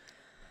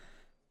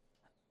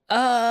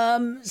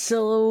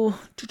 So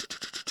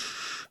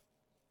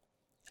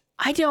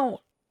I don't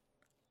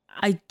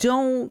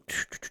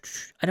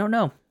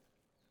know.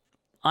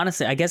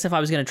 Honestly, I guess if I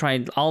was going to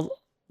try, I'll,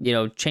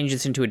 change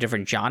this into a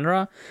different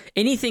genre.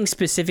 Anything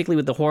specifically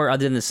with the horror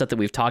other than the stuff that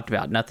we've talked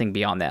about, nothing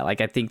beyond that.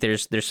 Like, I think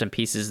there's some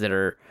pieces that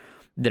are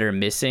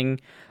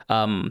missing.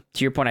 To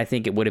your point, I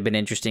think it would have been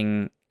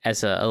interesting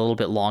as a little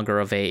bit longer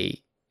of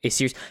a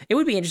series. It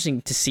would be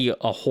interesting to see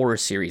a horror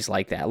series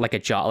like that, like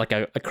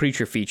a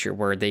creature feature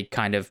where they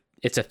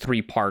it's a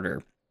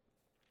 3-parter.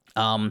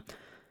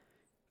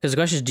 Because the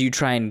question is, do you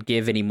try and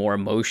give any more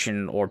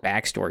emotion or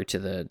backstory to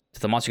the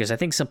monster? Because I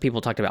think some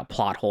people talked about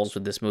plot holes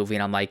with this movie,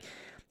 and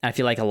I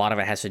feel like a lot of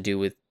it has to do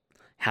with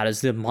how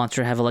does the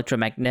monster have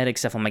electromagnetic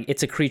stuff. I'm like,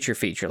 it's a creature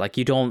feature. Like,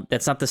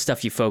 that's not the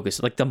stuff you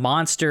focus. Like, the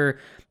monster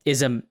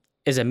is a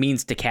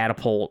means to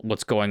catapult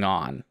what's going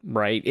on,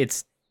 right?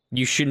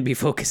 You shouldn't be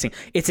focusing.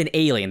 It's an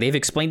alien. They've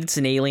explained it's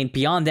an alien.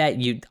 Beyond that,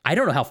 I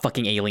don't know how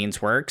fucking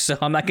aliens work, so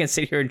I'm not gonna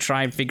sit here and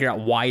try and figure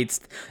out why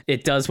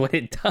it does what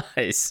it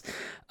does.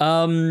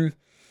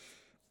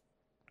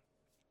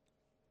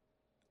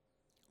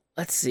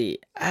 Let's see.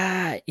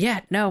 Yeah,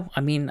 no. I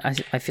mean,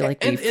 I feel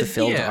like we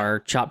fulfilled our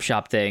chop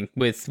shop thing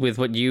with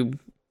what you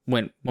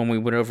went when we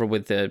went over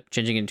with the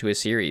changing into a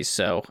series.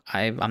 So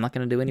I'm not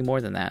gonna do any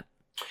more than that.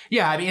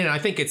 Yeah, I mean, I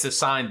think it's a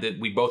sign that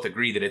we both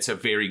agree that it's a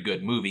very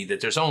good movie,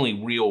 that there's only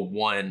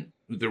one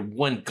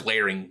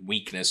glaring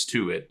weakness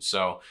to it.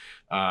 So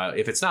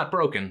if it's not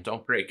broken,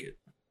 don't break it.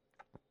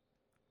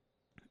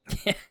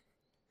 Yeah.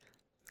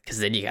 Because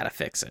then you got to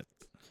fix it.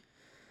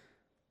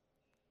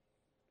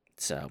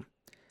 So,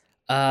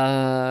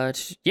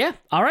 yeah.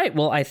 All right.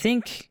 Well, I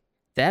think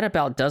that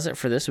about does it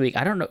for this week.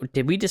 I don't know.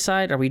 Did we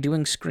decide? Are we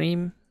doing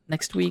Scream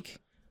next week?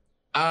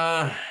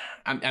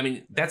 I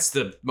mean, that's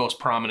the most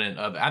prominent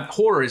of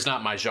horror is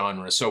not my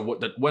genre. So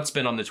what's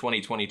been on the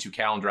 2022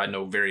 calendar, I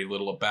know very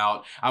little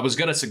about. I was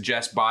going to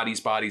suggest Bodies,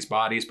 but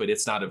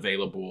it's not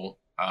available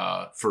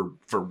for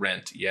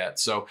rent yet.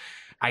 So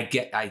I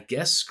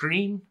guess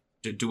Scream.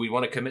 Do we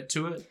want to commit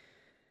to it?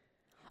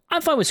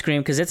 I'm fine with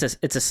Scream because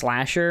it's a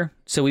slasher.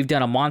 So we've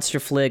done a monster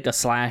flick, a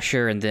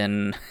slasher, and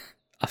then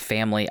a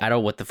family. I don't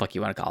know what the fuck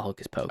you want to call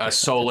Hocus Pocus. A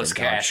soulless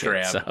cash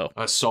grab. So.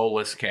 A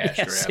soulless cash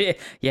grab.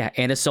 Yeah,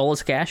 and a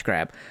soulless cash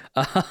grab.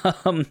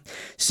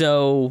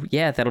 So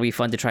yeah, that'll be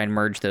fun to try and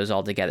merge those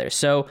all together.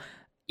 So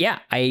yeah,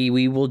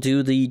 we will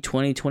do the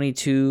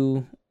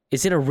 2022.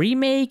 Is it a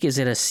remake? Is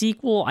it a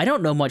sequel? I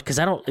don't know much because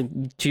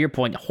to your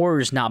point, horror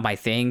is not my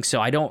thing.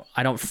 So I don't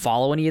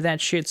follow any of that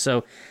shit.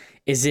 So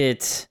is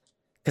it?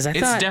 Because I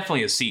thought it's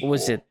definitely a sequel.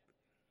 Was it?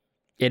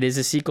 It is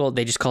a sequel.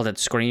 They just called it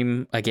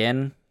Scream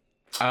again.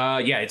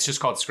 Yeah, it's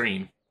just called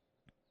Scream.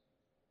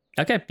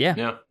 Okay,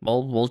 yeah.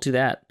 We'll do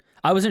that.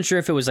 I wasn't sure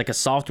if it was like a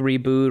soft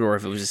reboot or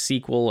if it was a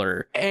sequel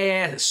or.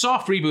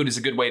 Soft reboot is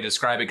a good way to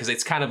describe it because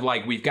it's kind of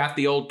like we've got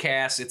the old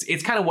cast.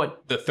 It's kind of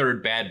what the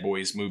third Bad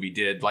Boys movie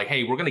did. Like,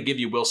 hey, we're going to give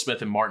you Will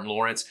Smith and Martin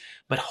Lawrence,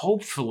 but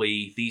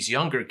hopefully these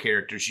younger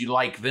characters, you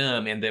like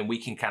them, and then we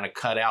can kind of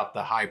cut out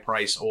the high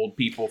price old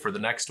people for the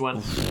next one.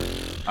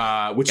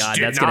 Which God,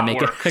 did that's not gonna make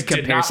work. a comparison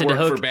did not to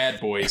work for Bad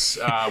Boys.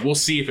 We'll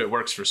see if it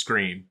works for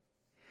Scream.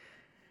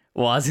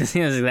 Well, I was going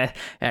to say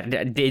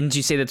that. Didn't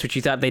you say that's what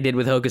you thought they did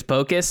with Hocus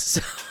Pocus?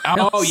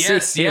 Oh,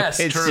 yes, it's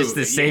true. just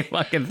the same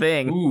fucking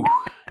thing. Ooh.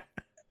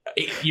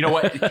 You know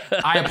what?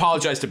 I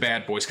apologize to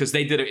Bad Boys because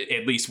they did it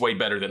at least way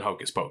better than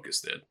Hocus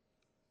Pocus did.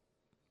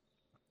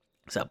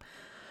 So,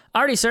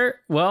 alrighty, sir.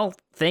 Well,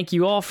 thank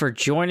you all for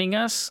joining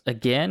us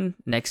again.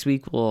 Next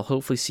week, we'll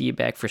hopefully see you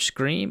back for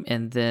Scream.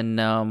 And then,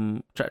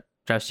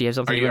 Travis, do you have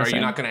something Are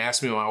you not going to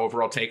ask me my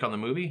overall take on the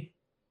movie?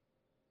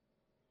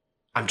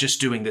 I'm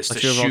just doing this to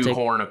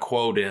shoehorn a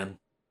quote in.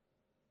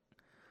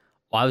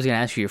 Well, I was going to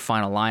ask you your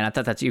final line. I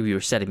thought that's you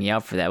were setting me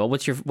up for that. But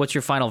what's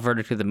your final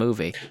verdict of the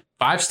movie?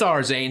 5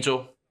 stars,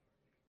 Angel.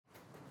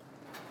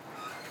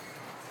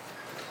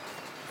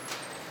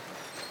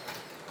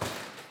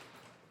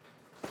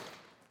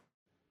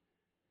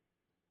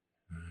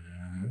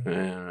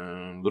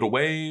 Little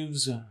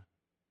waves.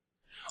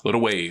 Little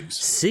waves.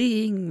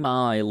 Seeing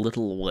my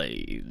little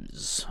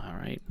waves. All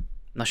right. I'm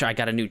not sure. I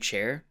got a new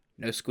chair.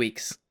 No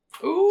squeaks.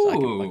 Ooh. So I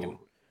can fucking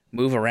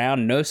move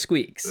around, no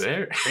squeaks.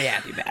 There. Pretty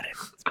happy about it.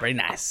 It's pretty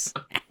nice.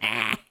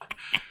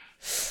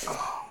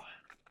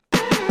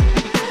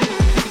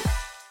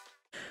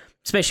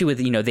 especially with,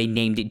 they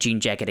named it Jean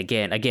Jacket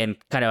again. Again,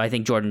 kind of, I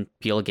think Jordan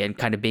Peele again,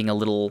 kind of being a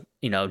little,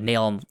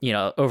 nail,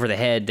 over the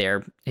head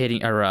there,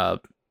 hitting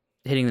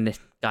the.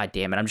 God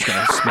damn it! I'm just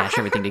gonna smash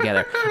everything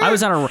together. I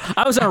was on a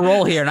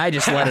roll here, and I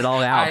just let it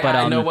all out. But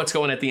I know what's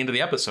going at the end of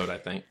the episode, I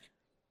think.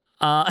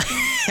 That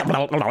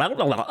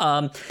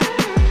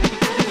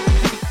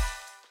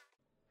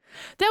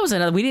was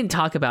another. We didn't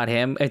talk about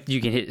him.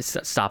 You can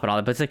stop and all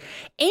that, but it's like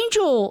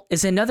Angel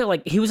is another.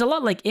 Like he was a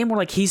lot like him. Where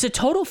like he's a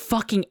total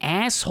fucking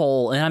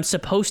asshole, and I'm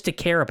supposed to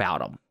care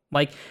about him.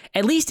 Like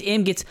at least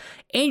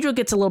Angel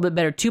gets a little bit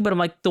better too. But I'm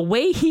like the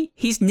way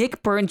he's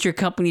Nick Burns, your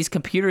company's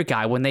computer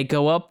guy. When they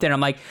go up there,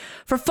 I'm like,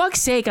 for fuck's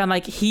sake, I'm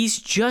like, he's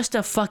just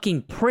a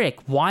fucking prick.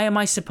 Why am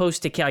I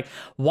supposed to care? Like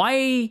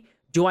why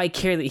do I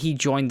care that he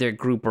joined their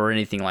group or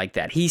anything like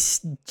that? He's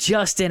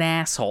just an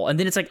asshole. And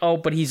then it's like, oh,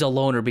 but he's a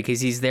loner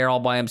because he's there all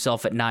by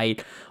himself at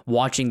night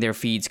watching their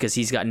feeds because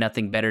he's got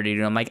nothing better to do.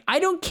 And I'm like, I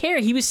don't care.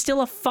 He was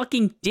still a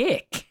fucking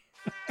dick.